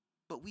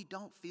 but we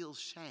don't feel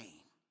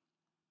shame.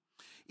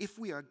 If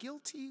we are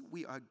guilty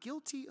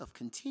of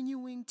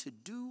continuing to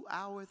do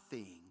our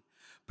thing,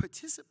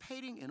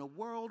 participating in a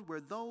world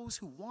where those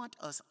who want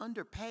us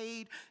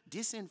underpaid,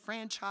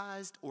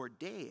 disenfranchised, or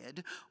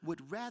dead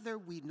would rather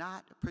we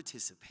not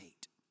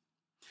participate.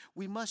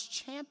 We must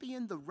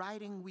champion the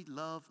writing we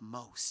love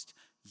most,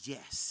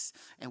 yes,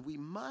 and we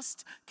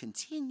must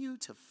continue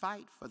to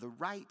fight for the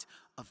right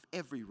of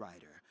every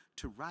writer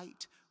to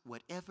write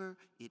whatever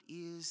it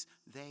is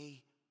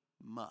they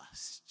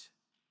must.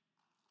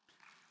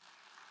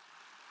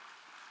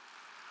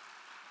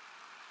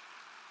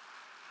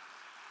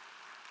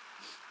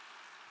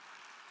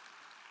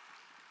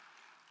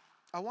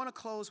 I want to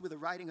close with a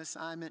writing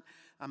assignment.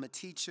 I'm a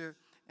teacher,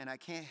 and I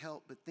can't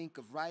help but think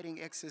of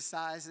writing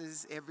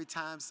exercises every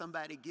time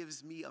somebody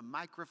gives me a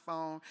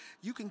microphone.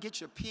 You can get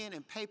your pen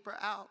and paper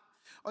out,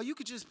 or you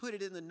could just put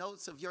it in the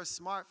notes of your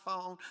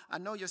smartphone. I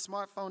know your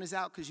smartphone is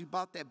out because you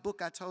bought that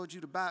book I told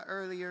you to buy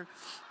earlier.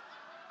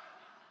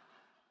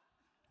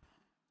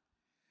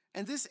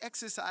 And this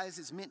exercise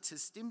is meant to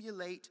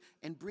stimulate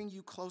and bring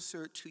you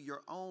closer to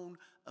your own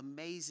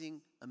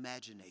amazing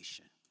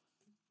imagination.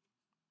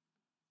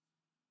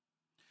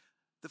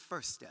 The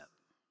first step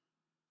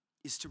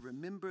is to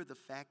remember the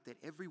fact that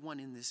everyone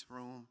in this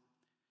room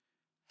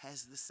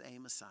has the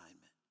same assignment.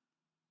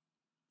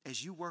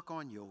 As you work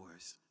on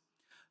yours,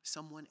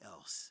 someone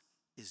else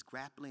is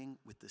grappling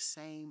with the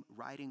same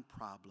writing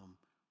problem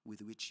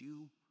with which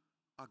you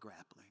are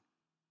grappling.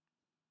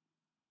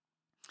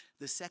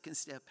 The second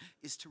step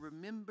is to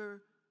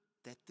remember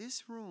that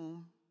this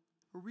room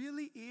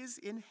really is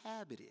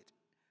inhabited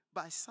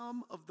by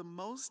some of the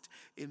most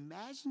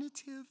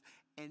imaginative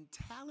and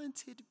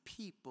talented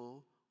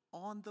people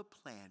on the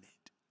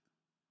planet.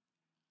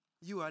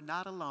 You are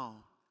not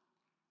alone.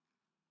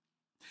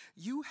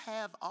 You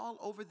have all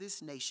over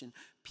this nation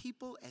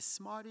people as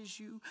smart as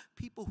you,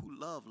 people who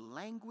love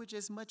language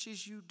as much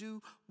as you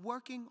do,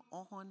 working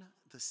on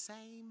the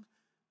same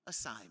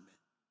assignment.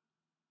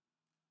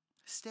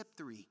 Step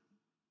 3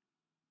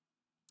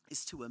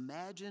 is to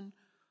imagine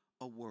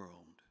a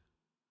world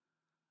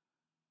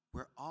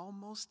where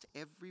almost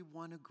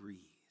everyone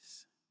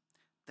agrees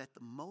that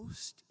the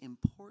most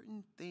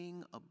important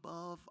thing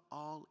above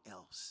all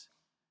else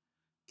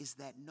is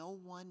that no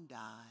one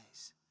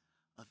dies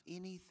of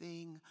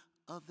anything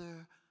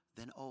other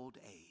than old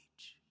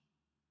age.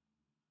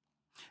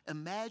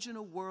 Imagine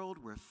a world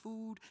where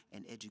food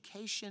and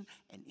education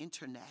and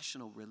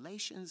international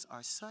relations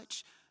are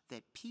such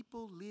that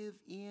people live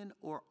in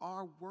or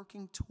are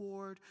working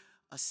toward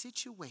a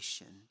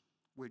situation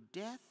where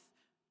death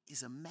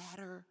is a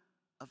matter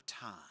of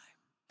time,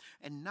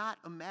 and not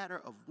a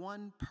matter of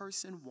one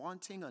person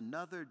wanting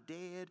another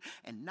dead,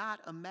 and not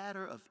a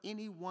matter of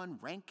anyone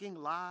ranking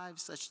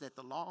lives such that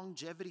the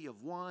longevity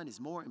of one is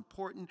more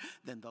important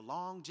than the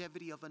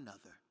longevity of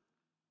another.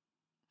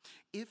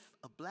 If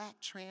a black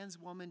trans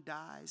woman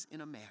dies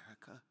in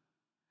America,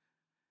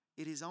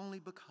 it is only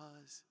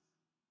because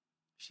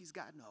she's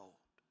gotten old.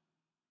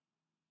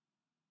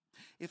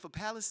 If a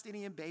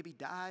Palestinian baby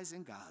dies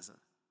in Gaza,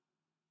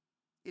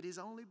 it is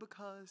only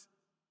because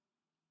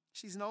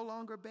she's no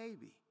longer a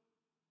baby.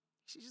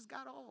 She just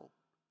got old.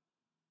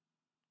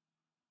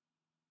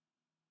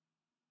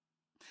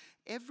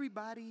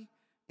 Everybody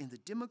in the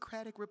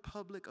Democratic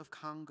Republic of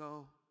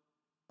Congo,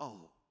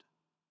 old,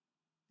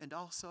 and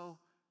also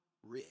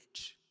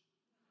rich.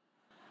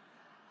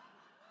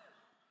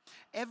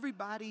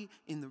 Everybody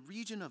in the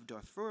region of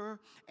Darfur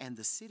and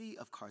the city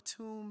of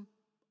Khartoum,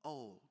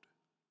 old,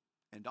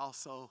 and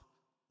also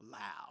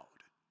loud.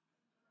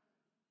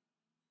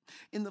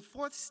 In the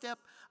fourth step,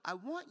 I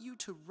want you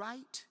to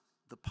write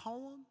the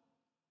poem,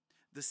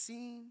 the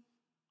scene,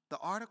 the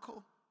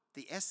article,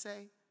 the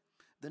essay,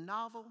 the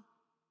novel,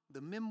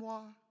 the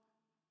memoir,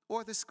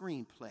 or the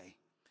screenplay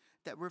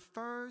that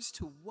refers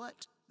to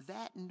what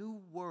that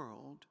new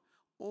world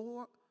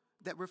or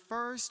that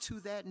refers to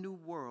that new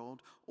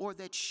world, or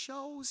that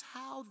shows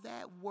how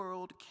that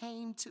world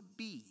came to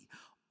be,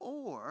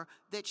 or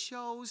that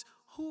shows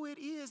who it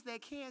is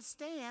that can't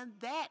stand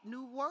that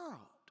new world.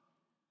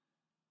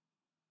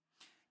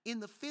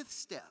 In the fifth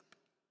step,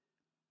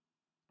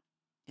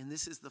 and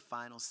this is the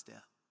final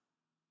step,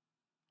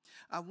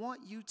 I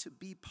want you to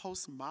be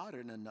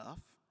postmodern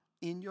enough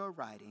in your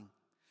writing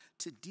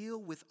to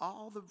deal with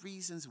all the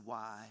reasons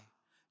why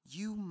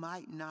you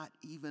might not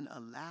even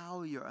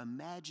allow your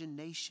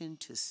imagination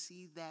to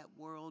see that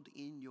world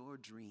in your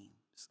dreams.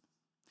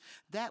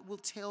 That will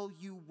tell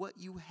you what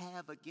you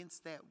have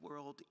against that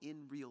world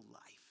in real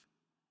life.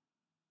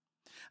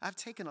 I've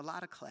taken a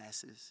lot of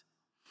classes,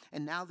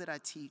 and now that I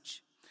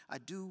teach, I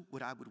do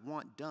what I would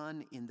want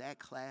done in that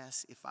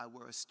class if I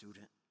were a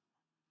student.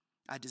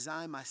 I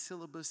design my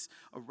syllabus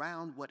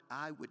around what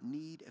I would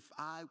need if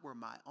I were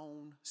my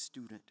own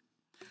student.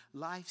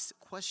 Life's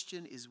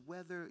question is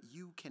whether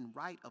you can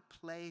write a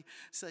play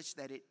such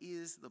that it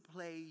is the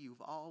play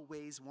you've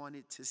always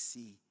wanted to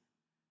see.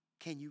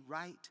 Can you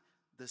write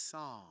the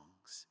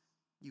songs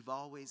you've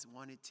always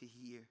wanted to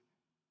hear?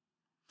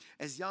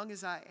 As young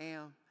as I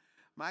am,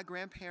 my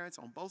grandparents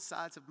on both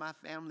sides of my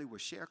family were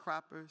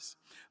sharecroppers.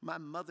 My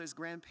mother's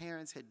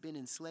grandparents had been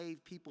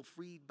enslaved people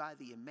freed by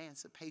the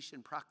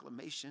Emancipation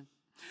Proclamation.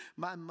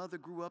 My mother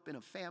grew up in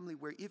a family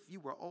where if you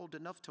were old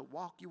enough to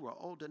walk, you were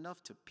old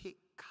enough to pick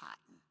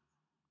cotton.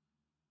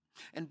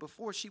 And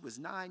before she was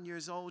 9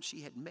 years old,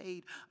 she had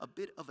made a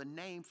bit of a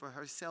name for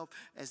herself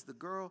as the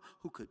girl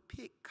who could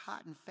pick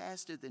cotton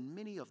faster than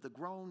many of the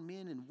grown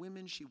men and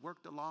women she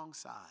worked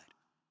alongside.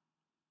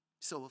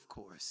 So, of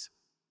course,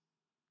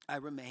 I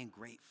remain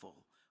grateful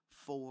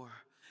for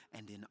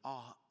and in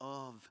awe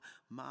of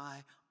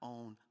my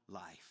own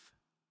life,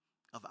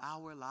 of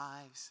our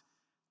lives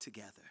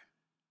together.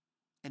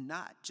 And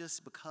not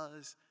just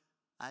because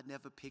I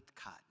never picked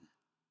cotton.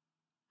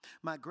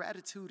 My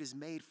gratitude is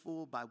made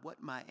full by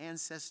what my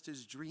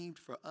ancestors dreamed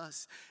for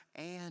us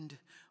and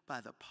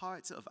by the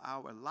parts of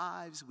our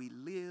lives we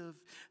live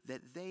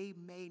that they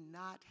may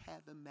not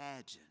have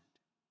imagined.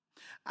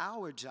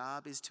 Our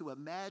job is to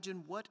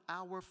imagine what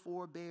our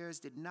forebears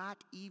did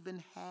not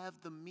even have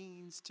the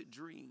means to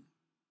dream.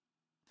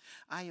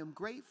 I am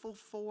grateful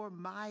for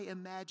my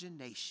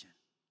imagination,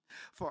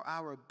 for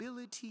our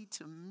ability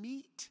to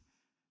meet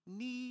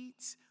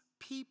needs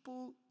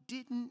people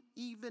didn't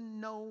even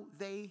know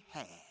they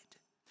had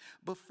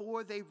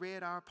before they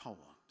read our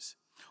poems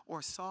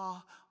or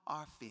saw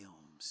our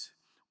films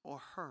or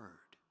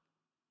heard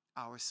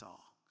our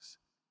songs.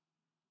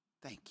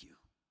 Thank you.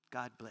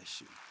 God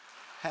bless you.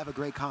 Have a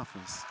great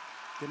conference.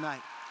 Good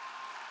night.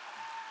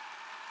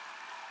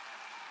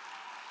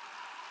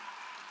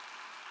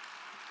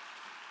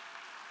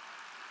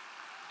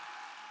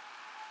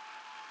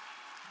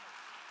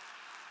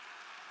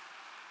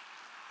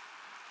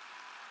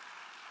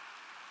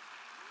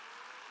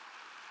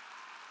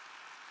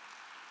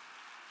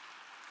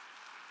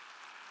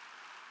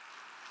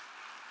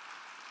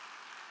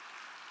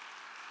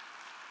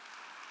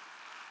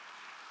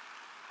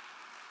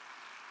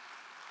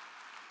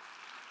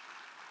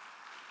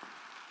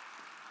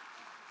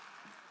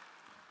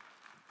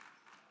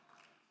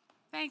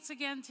 Thanks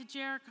again to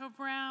Jericho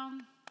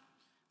Brown.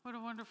 What a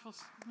wonderful,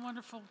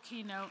 wonderful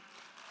keynote.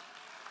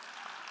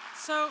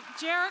 So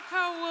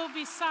Jericho will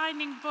be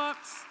signing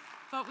books,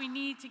 but we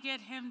need to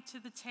get him to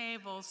the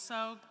table.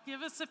 So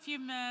give us a few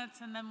minutes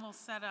and then we'll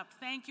set up.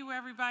 Thank you,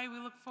 everybody. We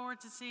look forward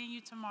to seeing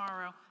you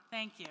tomorrow.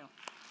 Thank you.